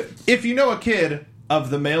 let's do it. If you know a kid of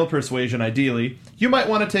the male persuasion, ideally, you might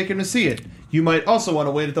want to take him to see it. You might also want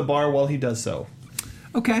to wait at the bar while he does so.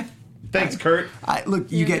 Okay. Thanks, Kurt.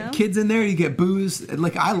 Look, you get kids in there, you get booze.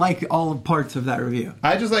 Like, I like all parts of that review.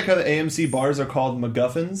 I just like how the AMC bars are called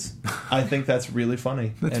MacGuffins. I think that's really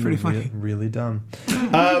funny. That's pretty funny. Really dumb.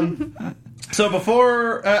 So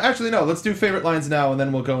before, actually no, let's do favorite lines now, and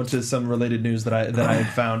then we'll go into some related news that I had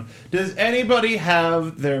found. Does anybody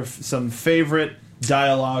have some favorite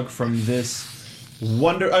dialogue from this?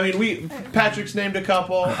 I mean, Patrick's named a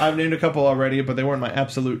couple. I've named a couple already, but they weren't my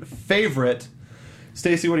absolute favorite.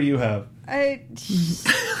 Stacey, what do you have? I mean, was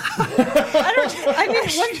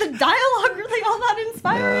the dialogue really all that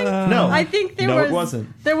inspiring? No. I think it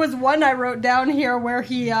wasn't. There was one I wrote down here where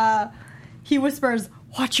he whispers,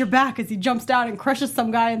 "Watch your back," as he jumps down and crushes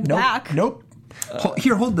some guy in the back. Nope.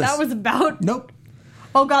 Here, hold this. That was about... Nope.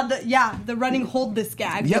 Oh, God, the running hold this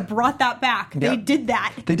gag. Yep. They brought that back. They did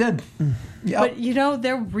that. They did. Yep. But,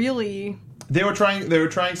 they're really... They were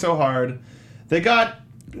trying so hard. They got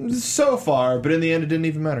so far, but in the end, it didn't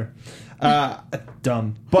even matter.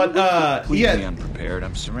 Dumb. But, Completely unprepared.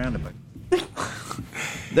 I'm surrounded by...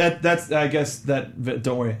 That's I guess that.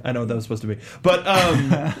 Don't worry, I know what that was supposed to be. But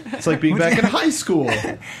it's like being back in high school.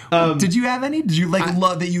 Did you have any? Did you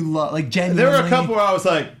love that you love like genuinely? There were a couple where I was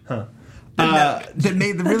like, huh. That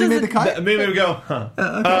made the cut. That made me go, huh.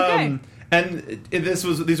 Okay. And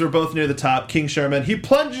these were both near the top. King Sherman. He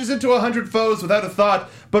plunges into 100 foes without a thought,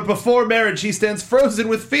 but before marriage he stands frozen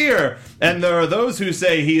with fear. And there are those who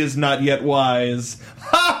say he is not yet wise.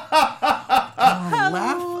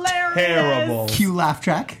 Terrible. Cue laugh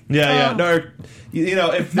track. Yeah. No,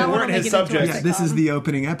 if they weren't his subjects, this is the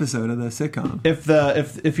opening episode of the sitcom.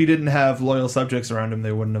 If he didn't have loyal subjects around him,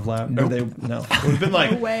 they wouldn't have laughed. Nope. Or it would have been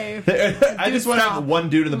like, No way. I just want to have one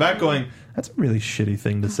dude in the back going, "That's a really shitty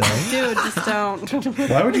thing to say." Dude, just don't.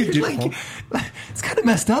 Why would you do? It's kind of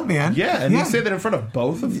messed up, man. Yeah, and you say that in front of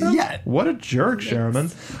both of them? Yeah. What a jerk,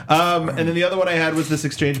 Sherman. And then the other one I had was this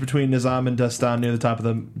exchange between Nizam and Dastan near the top of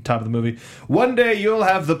the movie. One day you'll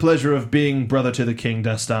have the pleasure of being brother to the king,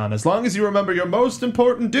 Dastan. As long as you remember your most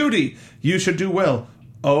important duty, you should do well.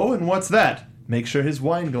 Oh, and what's that? Make sure his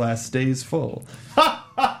wine glass stays full.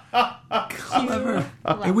 Clever.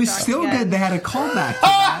 It was so good they had a callback to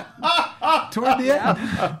that toward the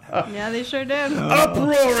end. Yeah, they sure did.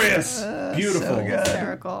 Uproarious. Beautiful. So good.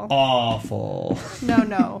 Hysterical. Awful.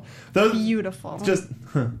 No. Those- Beautiful. Just,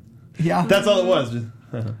 Yeah. that's all it was. Just,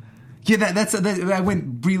 Yeah, that's I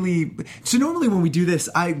went really. So normally when we do this,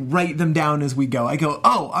 I write them down as we go. I go,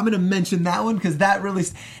 oh, I'm going to mention that one because that really.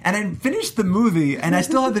 And I finished the movie, and I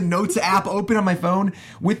still have the Notes app open on my phone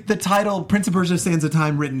with the title "Prince of Persia: Sands of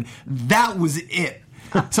Time" written. That was it.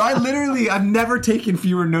 So I've never taken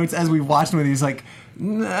fewer notes as we've watched movies. Like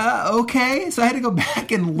Okay, so I had to go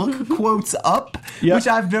back and look quotes up, Yep. which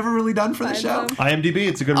I've never really done for the show. IMDb,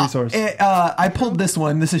 it's a good resource. I pulled this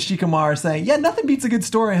one. This is Shikamaru saying, "Yeah, nothing beats a good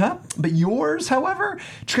story, huh? But yours, however,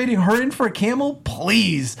 trading her in for a camel,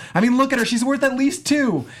 please. I mean, look at her. She's worth at least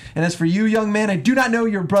 2. And as for you, young man, I do not know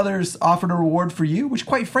your brothers offered a reward for you, which,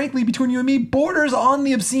 quite frankly, between you and me, borders on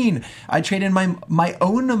the obscene. I'd trade in my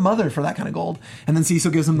own mother for that kind of gold." And then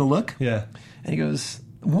Cecil gives him the look. Yeah. And he goes,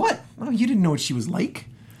 "What? Oh, you didn't know what she was like?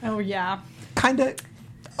 Oh yeah. Kind of."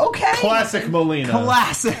 Okay. Classic Molina.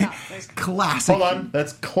 Classic. Classic. Hold on.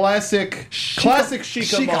 That's classic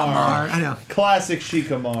Shikamaru. I know. Classic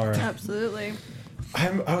Shikamaru. Absolutely.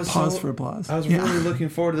 I was Pause for applause. I was Yeah. really looking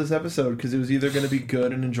forward to this episode because it was either going to be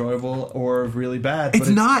good and enjoyable or really bad. It's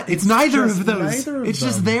not. It's neither just of those. neither of It's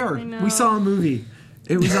just them. there. I know. We saw a movie.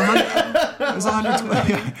 It was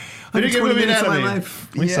 120 Did you give movie minutes of my anatomy? life.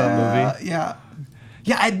 We saw a movie. Yeah.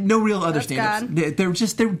 Yeah, I had no real other That's standards. gone.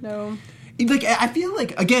 They're No. like, I feel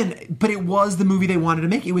like, again, but it was the movie they wanted to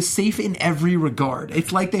make. It was safe in every regard.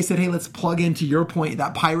 It's like they said, hey, let's plug into your point,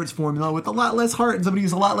 that Pirates formula with a lot less heart and somebody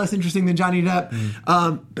who's a lot less interesting than Johnny Depp.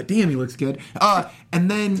 But damn, he looks good. And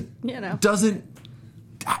then doesn't...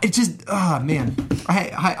 It's just, man,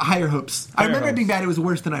 higher hopes. I remember it being bad. It was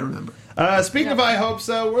worse than I remember. Speaking of I hope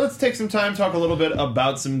so, let's take some time to talk a little bit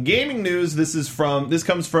about some gaming news. This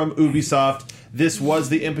comes from Ubisoft. This was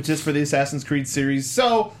the impetus for the Assassin's Creed series.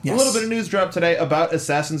 So, Yes. a little bit of news dropped today about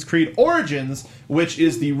Assassin's Creed Origins, which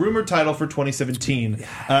is the rumored title for 2017.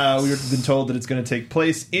 We've been told that it's going to take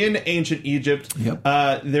place in ancient Egypt. Yep.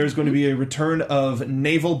 There's going to be a return of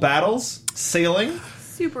naval battles, sailing.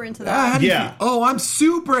 Super into How that. do you Yeah. feel? Oh, I'm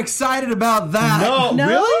super excited about that. No,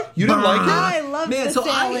 really? You didn't like it? I love the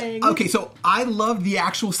sailing. So I loved the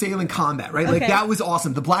actual sailing combat, right? Like Okay. that was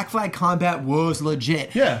awesome. The Black Flag combat was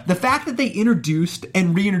legit. Yeah. The fact that they introduced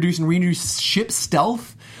ship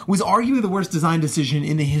stealth was arguably the worst design decision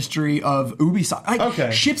in the history of Ubisoft. Like,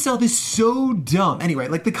 Okay. ship stealth is so dumb. Anyway,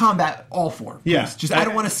 like the combat, all for. Yeah. Please. Just I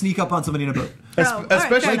don't want to sneak up on somebody in a boat. all right,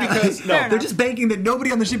 Especially fair enough. because Fair no, enough. They're just banking that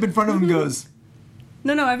nobody on the ship in front of them goes.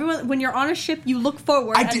 No, everyone, when you're on a ship, you look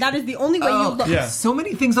forward, and that is the only way you look. Yeah. So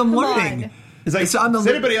many things I'm learning. on. It's like, So I'm does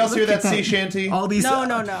anybody else hear look at that sea shanty? All these No.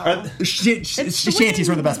 shanties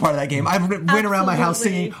were the best part of that game. I went around my house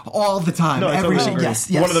Absolutely. singing all the time. No, I Every totally agree. yes.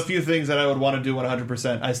 One of the few things that I would want to do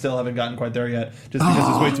 100%. I still haven't gotten quite there yet, just because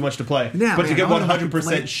there's way too much to play. Yeah, but to man, get I wanna fucking 100%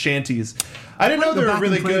 play. shanties. I didn't know wanna go there were back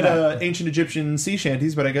really and play good that. ancient Egyptian sea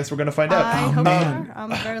shanties, but I guess we're going to find out. I hope man. they are.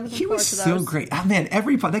 I'm very looking He forward was to so those. great. Oh, man,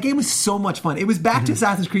 that game was so much fun. It was back to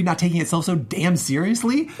Assassin's Creed not taking itself so damn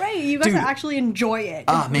seriously. Right, you guys Dude, actually enjoy it.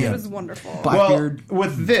 man. It was wonderful. But- Well, Blackbeard.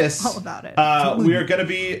 with this, All about it. we are going to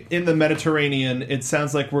be in the Mediterranean. It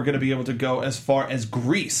sounds like we're going to be able to go as far as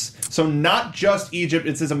Greece. So not just Egypt.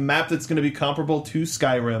 It says a map that's going to be comparable to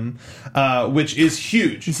Skyrim, which is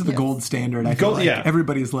huge. This is the gold standard. I feel Gold- like. yeah.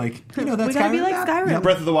 Everybody's like, that We gotta Skyrim be like map? Skyrim. Yep.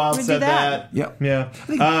 Breath of the Wild We do said that. that. Yep.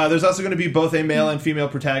 Yeah. There's also going to be both a male and female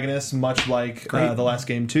protagonists, much like Great. the last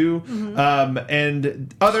game too.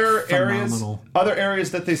 And other Phenomenal.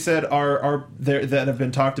 areas that they said are there that have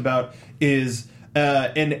been talked about is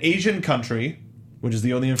an Asian country, which is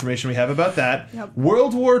the only information we have about that. Yep.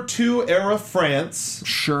 World War II era France.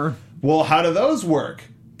 Sure. Well, how do those work?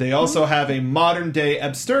 They also have a modern day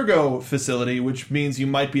Abstergo facility, which means you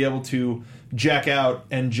might be able to jack out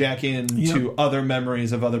and jack in to other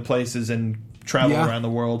memories of other places and travel Yeah. around the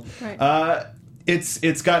world. Right.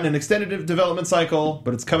 It's gotten an extended development cycle,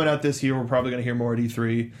 but it's coming out this year. We're probably going to hear more at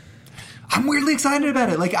E3. I'm weirdly excited about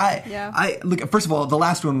it. Like Yeah. I look. First of all, the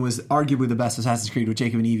last one was arguably the best Assassin's Creed with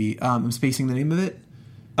Jacob and Evie. I'm spacing the name of it.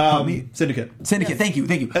 Syndicate. Syndicate. Thank you.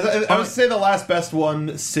 I would say the last best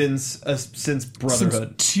one since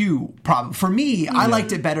Brotherhood. Since 2, probably for me, I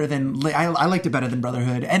liked it better than I liked it better than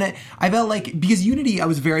Brotherhood, and I felt like because Unity I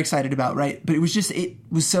was very excited about, right? But it was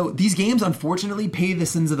so these games unfortunately pay the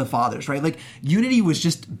sins of the fathers, right? Like Unity was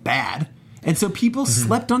just bad, and so people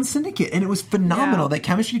slept on Syndicate, and it was phenomenal. Yeah. That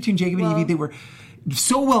chemistry between Jacob and Evie, they were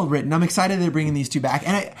so well written. I'm excited they're bringing these two back,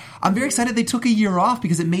 and I'm very excited they took a year off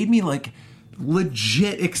because it made me like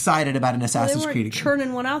legit excited about an Assassin's they Creed weren't again.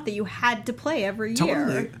 churning one out that you had to play every year.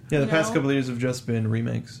 Totally. Yeah, the you past know? couple of years have just been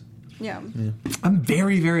remakes. Yeah. I'm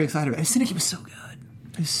very, very excited about it. Syndicate was so good.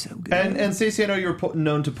 It was so good. And Stacey, I know you're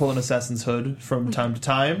known to pull an Assassin's hood from time to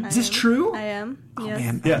time. Is this true? I am. Oh, yes.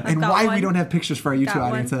 man. Yeah. And I've got why we one. don't have pictures for our YouTube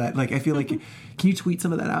Got audience one. of that? Like, I feel like, can you tweet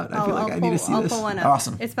some of that out? I feel like I need to see I'll this. pull one up.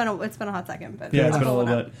 Awesome. It's been a hot second, but Yeah, it's I'll been a pull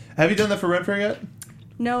little one bit. up. Have you done that for Renfrew yet?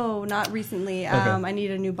 No, not recently. I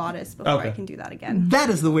need a new bodice before I can do that again. That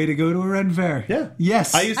is the way to go to a Ren Fair. Yeah.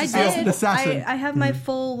 Yes. I used to I see did. Assassin. I have my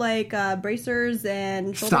full bracers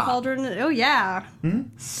and shoulder cauldron. Oh yeah.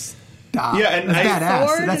 Stop. Yeah, and that's badass.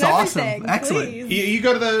 sword That's and awesome. everything, Excellent. please. You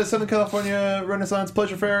go to the Southern California Renaissance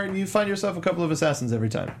Pleasure Fair and you find yourself a couple of assassins every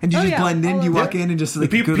time. And you Oh, just yeah. blend in. All You of walk it. in and just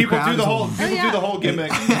like People go to do crowds the and- whole do the whole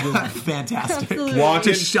gimmick. Fantastic. Absolutely. Walk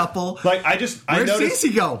in, Just shuffle. like I Where'd noticed.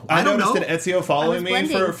 Stacey go? I I don't noticed know. an Ezio following I was me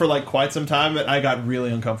blending. for like quite some time, and I got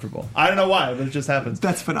really uncomfortable. I don't know why, but it just happens.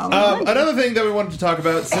 That's phenomenal. Another thing that we wanted to talk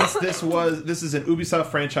about, since this is an Ubisoft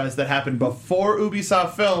franchise that happened before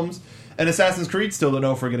Ubisoft films, and Assassin's Creed still don't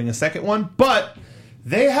know if we're getting a second one, but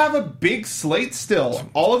they have a big slate still.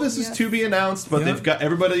 All of this is to be announced, but Yeah. they've got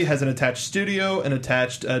everybody has an attached studio, an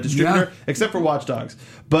attached distributor, Yeah. except for Watch Dogs.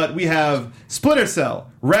 But we have Splinter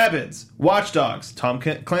Cell, Rabbids, Watch Dogs, Tom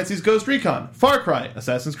Clancy's Ghost Recon, Far Cry,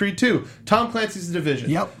 Assassin's Creed 2, Tom Clancy's The Division.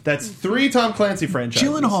 Yep. That's 3 Tom Clancy franchises.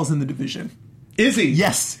 Gyllenhaal's in the division. Is he?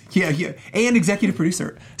 Yes, yeah, and executive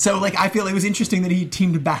producer. So, like, I feel it was interesting that he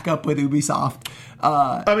teamed back up with Ubisoft.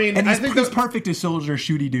 I mean, and I he's, think he's that- perfect as Soldier,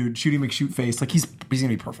 Shooty dude, Shooty McShootface. Like, he's gonna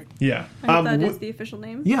be perfect. Yeah. I hope that is the official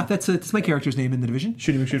name. Yeah, that's my character's name in the division.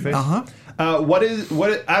 Shooting McShootface. Uh-huh.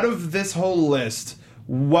 What out of this whole list?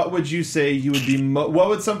 What would you say you would be? What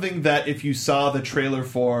would something that if you saw the trailer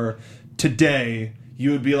for today,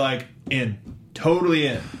 you would be like totally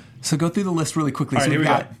in? So go through the list really quickly. All right, so here we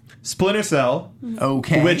we've go. got Splinter Cell,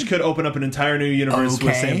 okay, which could open up an entire new universe with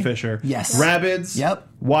Okay. Sam Fisher. Yes. Rabbids. Yep.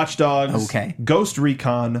 Watch Dogs. Okay. Ghost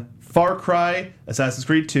Recon, Far Cry, Assassin's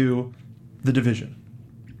Creed 2, The Division.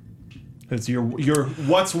 It's your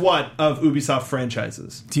what's what of Ubisoft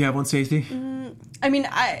franchises. Do you have one, Stacey? I mean,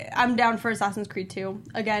 I'm down for Assassin's Creed 2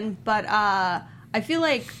 again, but I feel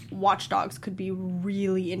like Watch Dogs could be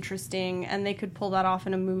really interesting, and they could pull that off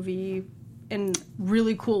in a movie in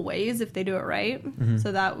really cool ways if they do it right.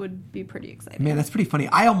 So that would be pretty exciting. Man, that's pretty funny.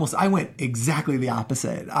 I went exactly the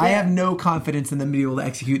opposite. I have no confidence in them being able to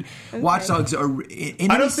execute. Watch Dogs are.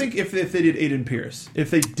 I don't think if they did Aiden Pierce,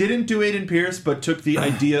 if they didn't do Aiden Pierce, but took the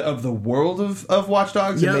idea of the world of Watch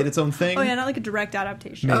Dogs Yep. and made its own thing. Oh yeah, not like a direct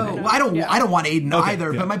adaptation. Oh, I don't want Aiden Okay,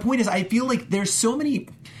 either. yeah. But my point is, I feel like there's so many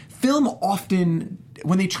film often.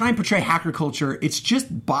 When they try and portray hacker culture, it's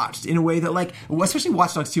just botched in a way that, like, especially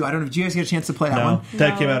Watch Dogs 2. I don't know. Did you guys get a chance to play that No, one?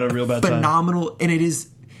 that came out at a real bad time. Phenomenal, and it is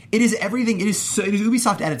everything. It is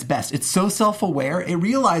Ubisoft at its best. It's so self-aware. It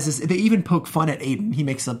realizes they even poke fun at Aiden. He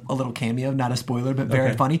makes a little cameo, not a spoiler, but very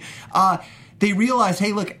Okay. funny. They realized,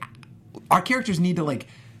 hey, look, our characters need to like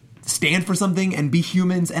stand for something and be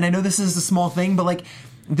humans. And I know this is a small thing, but like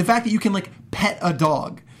the fact that you can like pet a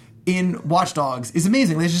dog in Watch Dogs is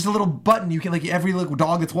amazing. There's just a little button you can, like, every little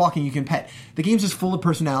dog that's walking you can pet. The game's just full of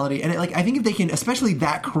personality, and I think if they can, especially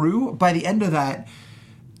that crew, by the end of that,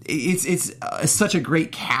 it's such a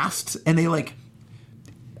great cast, and they like.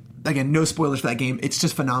 Again, no spoilers for that game. It's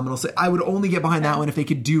just phenomenal. So I would only get behind that one if they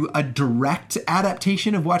could do a direct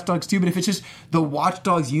adaptation of Watch Dogs 2. But if it's just the Watch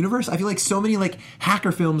Dogs universe, I feel like so many like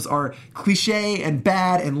hacker films are cliche and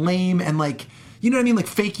bad and lame and like, you know what I mean, like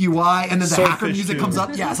fake UI, and then the hacker Swordfish music 2. comes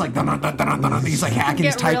up. Yeah, it's like dun, dun, dun, dun, dun, dun, he's like hacking,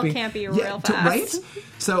 he's Get real typing. campy real fast. Right?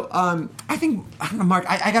 So I think, I don't know, Mark,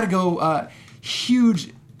 I gotta go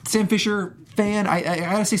huge Sam Fisher fan. I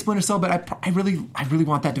gotta say Splinter Cell, but I really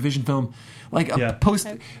want that Division film. Like a Yeah.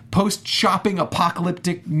 post shopping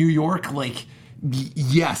apocalyptic New York, like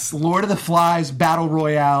yes, Lord of the Flies battle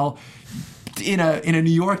royale in a New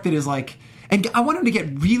York that is like, and I want him to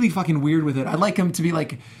get really fucking weird with it. I'd like him to be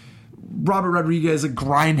like Robert Rodriguez, a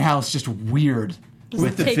Grindhouse, just weird.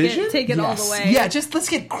 With Take Division? it all Yes. the way. Yeah, just let's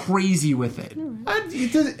get crazy with it.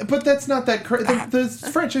 But that's not that crazy. The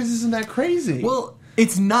franchise isn't that crazy. Well,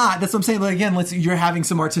 it's not. That's what I'm saying. Like, again, you're having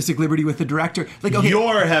some artistic liberty with the director. Like, okay,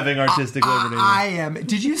 you're having artistic liberty. I am.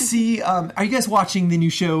 Did you see? Are you guys watching the new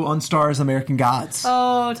show on Starz, American Gods?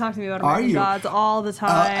 Oh, talk to me about American you? Gods all the time.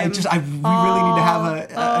 I really need to have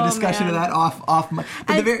a discussion of man. that off my.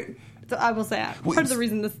 But the very. So I will say, part of the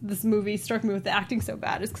reason this movie struck me with the acting so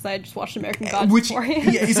bad is because I had just watched American Gods Which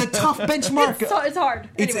beforehand. is a tough benchmark. It's hard.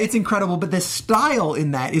 Anyway. It's incredible, but the style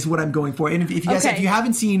in that is what I'm going for. And if you guys, Okay. if you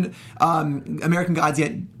haven't seen American Gods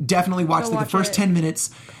yet, definitely watch Go the watch first it. 10 minutes.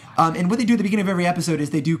 And what they do at the beginning of every episode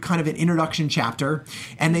is they do kind of an introduction chapter,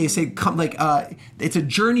 and they say, it's a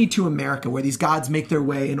journey to America where these gods make their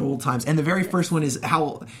way in old times. And the very first one is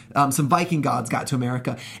how some Viking gods got to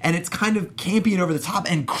America. And it's kind of campy and over the top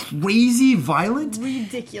and crazy violent.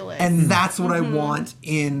 ridiculous. And that's what I want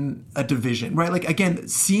in a Division, right? Like, again,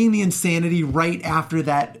 seeing the insanity right after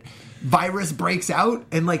that virus breaks out,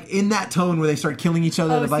 and like in that tone where they start killing each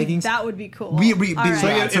other, the Vikings. That would be cool. We All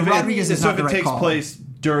right. so Rodriguez is so not if the it right takes call. place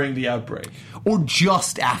during the outbreak. Or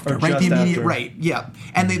just after, Or right? just The immediate, after. right? Yeah,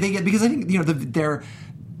 and they get, because I think they're.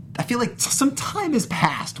 I feel like some time has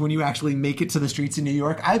passed when you actually make it to the streets in New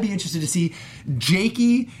York. I'd be interested to see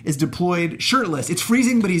Jakey is deployed shirtless. It's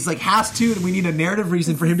freezing, but he's like has to, and we need a narrative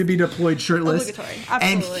reason for him to be deployed shirtless. Obligatory.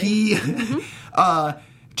 And Absolutely. he,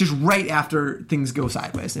 just right after things go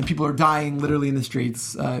sideways and people are dying literally in the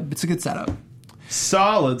streets. It's a good setup.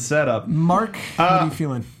 Solid setup. Mark, what are you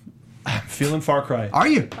feeling? Feeling Far Cry. Are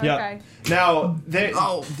you? Yeah. Okay. Now,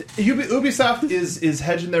 Oh. Ubisoft is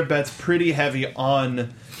hedging their bets pretty heavy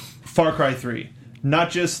on Far Cry 3. Not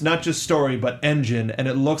just story, but engine. And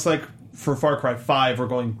it looks like for Far Cry 5, we're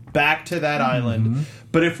going back to that island.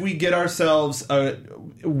 But if we get ourselves,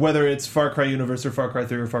 whether it's Far Cry Universe or Far Cry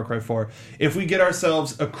 3 or Far Cry 4, if we get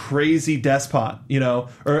ourselves a crazy despot,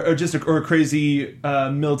 or just a crazy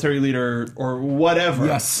military leader or whatever,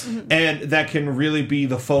 Yes. and that can really be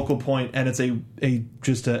the focal point, and it's a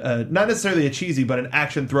not necessarily a cheesy, but an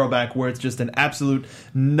action throwback where it's just an absolute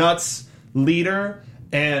nuts leader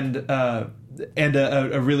and a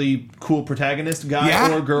really cool protagonist guy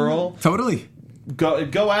Yeah. or girl. Totally.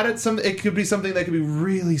 Go at it. It could be something that could be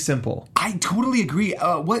really simple. I totally agree.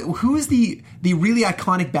 Who is the really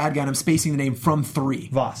iconic bad guy? And I'm spacing the name from 3.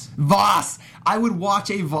 Voss. Voss. I would watch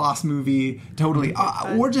a Voss movie totally,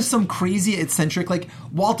 or just some crazy eccentric like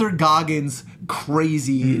Walter Goggins.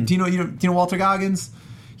 Crazy. Do you know Walter Goggins?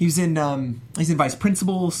 He's in Vice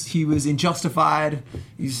Principals. He was in Justified.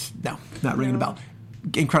 He's not ringing a bell.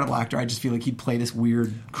 Incredible actor. I just feel like he'd play this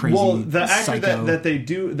weird, crazy. Well, the actor psycho.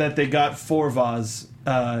 that they got for Voss,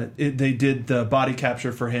 they did the body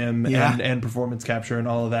capture for him Yeah. and performance capture and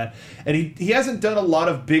all of that. And he hasn't done a lot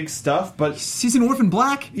of big stuff, but He's in Orphan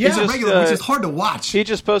Black. Yeah. He's a Just, regular, which is hard to watch. He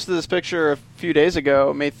just posted this picture a few days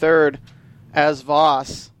ago, May 3rd, as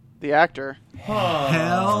Voss, the actor.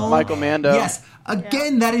 Hell, Michael Mando. Yes.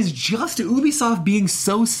 Again, that is just Ubisoft being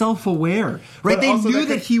so self-aware, right? But They also knew that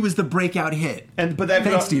that could- he was the breakout hit. but that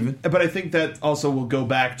Thanks, Steven. But I think that also will go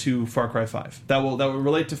back to Far Cry 5. That will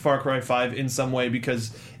relate to Far Cry 5 in some way, because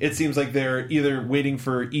it seems like they're either waiting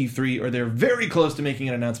for E3 or they're very close to making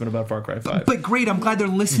an announcement about Far Cry 5. But great, I'm glad they're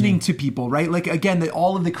listening to people, right? Like, again,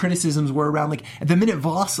 all of the criticisms were around, like, the minute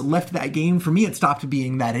Voss left that game, for me, it stopped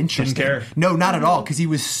being that interesting. care. No, not at all, because he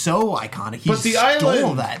was so iconic. He But the stole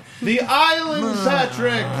island, that. the island,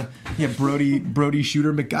 Patrick. Yeah, Brody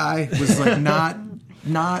Shooter McGuy was like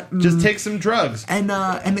not Just take some drugs. and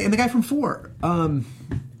the guy from 4.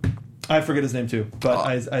 I forget his name too,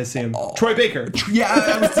 but I see him. Oh. Troy Baker. Yeah,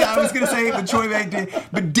 I was going to say the Troy Baker,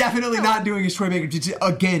 but definitely not doing his Troy Baker.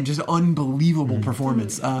 Just unbelievable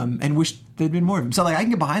performance, and wish there'd been more of him. So like, I can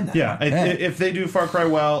get behind that. Yeah, if they do Far Cry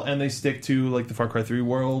well and they stick to like the Far Cry 3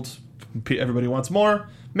 world, everybody wants more.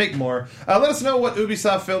 Make more. Let us know what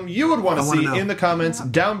Ubisoft film you would want to I wanna see know. in the comments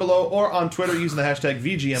down below or on Twitter using the hashtag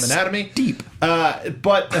VGMAnatomy. Deep.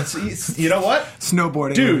 But you know what?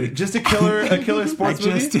 Snowboarding, Dude, movie. just a killer sports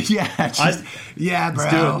movie. Yeah, bro.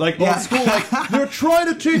 Let's do it. Like yeah. old school. Like they're trying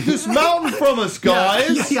to take this mountain from us,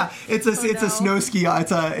 guys. Yeah. It's a snow ski.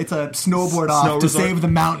 It's a snowboard off Snow to resort. save the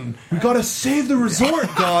mountain. We gotta save the resort,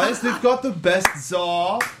 guys. They've got the best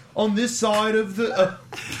Zaw on this side of the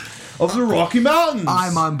Rocky Mountains.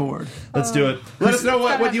 I'm on board. Let's do it. Let us know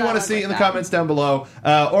what you want to see in the comments down below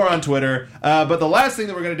or on Twitter. But the last thing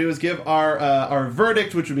that we're going to do is give our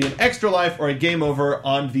verdict, which would be an extra life or a game over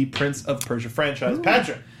on the Prince of Persia franchise.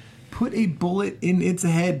 Patrick. Put a bullet in its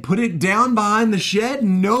head. Put it down behind the shed.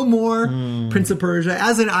 No more Prince of Persia.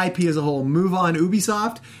 As an IP as a whole, move on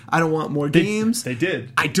Ubisoft. I don't want more games. They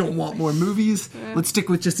did. I don't want more movies. Let's stick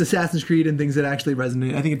with just Assassin's Creed and things that actually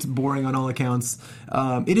resonate. I think it's boring on all accounts.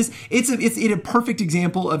 It's a perfect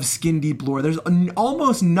example of skin deep lore. There's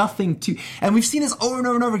almost nothing to, and we've seen this over and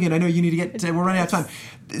over and over again. I know you need to get. We're running out of time.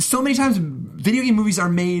 So many times, video game movies are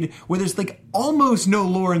made where there's like almost no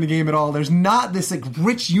lore in the game at all. There's not this like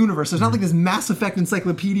rich universe. There's not like this Mass Effect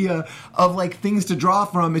encyclopedia of like things to draw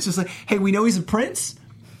from. It's just like, hey, we know he's a prince.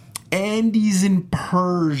 And he's in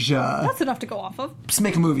Persia. That's enough to go off of. Let's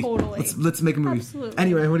make a movie. Totally. Let's make a movie. Absolutely.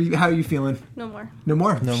 Anyway, how are you feeling? No more. No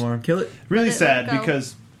more. No more. Kill it. Really Let it sad go.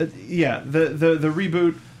 because the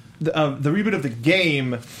reboot the reboot of the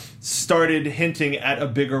game started hinting at a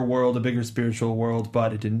bigger world, a bigger spiritual world,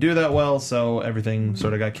 but it didn't do that well, so everything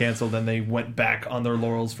sort of got canceled, and they went back on their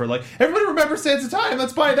laurels for like, everybody remembers Sands of Time,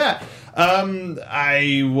 let's buy that.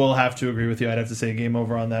 I will have to agree with you. I'd have to say game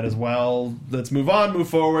over on that as well. Let's move on, move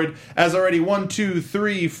forward. As already 1, 2,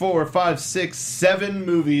 3, 4, 5, 6, 7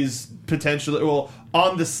 movies potentially, well,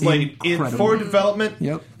 on the slate for development.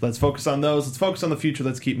 Yep. Let's focus on those. Let's focus on the future.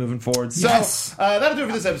 Let's keep moving forward. So Yes. that'll do it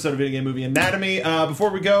for this episode of Video Game Movie Anatomy. Before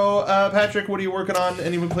we go, Patrick, what are you working on?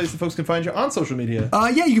 Any place that folks can find you on social media?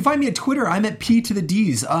 Yeah, you can find me at Twitter. I'm at P to the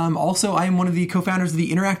D's. Also, I am one of the co-founders of the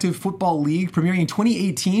Interactive Football League, premiering in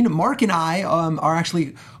 2018. Mark and I are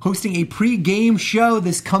actually hosting a pre-game show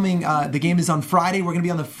this coming. The game is on Friday. We're going to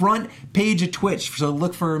be on the front page of Twitch. So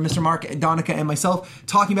look for Mr. Mark Donica and myself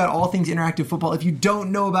talking about all things interactive football. If you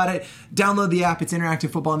don't know about it, download the app. It's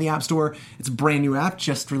Interactive Football in the App Store. It's a brand new app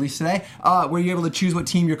just released today, where you're able to choose what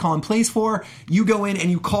team you're calling plays for. You go in and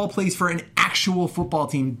you call plays for an actual football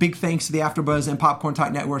team. Big thanks to the AfterBuzz and Popcorn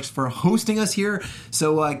Talk Networks for hosting us here.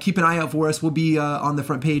 So keep an eye out for us. We'll be on the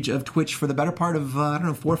front page of Twitch for the better part of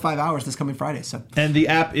 4 or 5 hours this coming Friday. So And the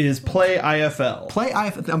app is Play IFL. Play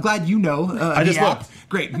IFL. I'm glad you know. I just the app. looked.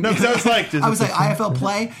 Great. No, because I was like, I was like IFL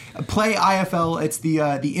Play IFL. It's the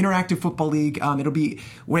Interactive Football League. It'll be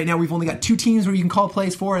right now. We've only got 2 teams where you can call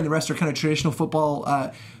plays for, and the rest are kind of traditional football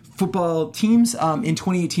teams. In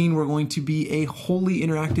 2018, we're going to be a wholly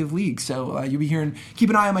interactive league. So you'll be hearing. Keep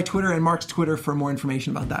an eye on my Twitter and Mark's Twitter for more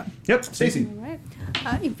information about that. Yep, Stacey. All right.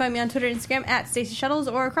 You can find me on Twitter and Instagram at Stacey Shuttles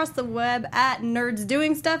or across the web at Nerds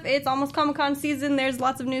Doing Stuff. It's almost Comic-Con season. There's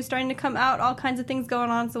lots of news starting to come out, all kinds of things going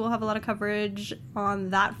on, so we'll have a lot of coverage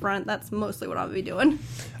on that front. That's mostly what I'll be doing.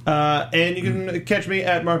 And you can catch me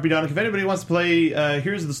at Mark B. Donica. If anybody wants to play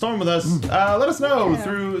Here's the Storm with us, let us know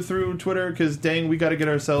through Twitter, because dang, we got to get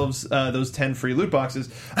ourselves those 10 free loot boxes.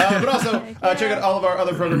 But also, check out all of our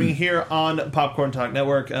other programming here on Popcorn Talk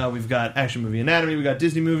Network. We've got Action Movie Anatomy, we've got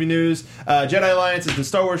Disney Movie News, Jedi Alliance is the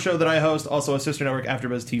Star Wars show that I host, also a sister network,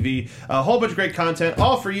 AfterBuzz TV. A whole bunch of great content,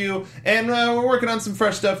 all for you. And we're working on some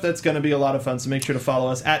fresh stuff that's going to be a lot of fun, so make sure to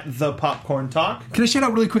follow us at The Popcorn Talk. Can I shout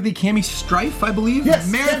out really quickly Cami Strife, I believe?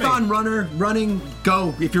 Yes, Marathon runner, running,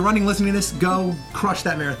 go. If you're running, listening to this, go crush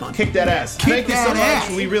that marathon. Kick that ass. Kick Thank you so that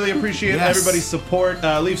much. ass. We really appreciate Yes. everybody's support.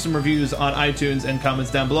 Leave some reviews on iTunes and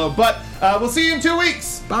comments down below. But we'll see you in 2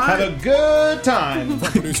 weeks. Bye. Have a good time.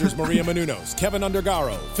 From producers Maria Menounos, Kevin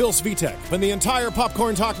Undergaro, Phil Svitek, and the entire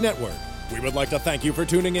Popcorn Talk Network, we would like to thank you for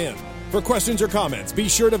tuning in. For questions or comments, be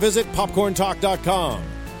sure to visit popcorntalk.com.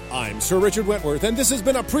 I'm Sir Richard Wentworth, and this has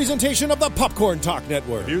been a presentation of the Popcorn Talk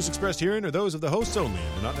Network. Views expressed herein are those of the hosts only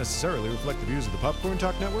and do not necessarily reflect the views of the Popcorn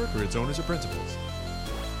Talk Network or its owners or principals.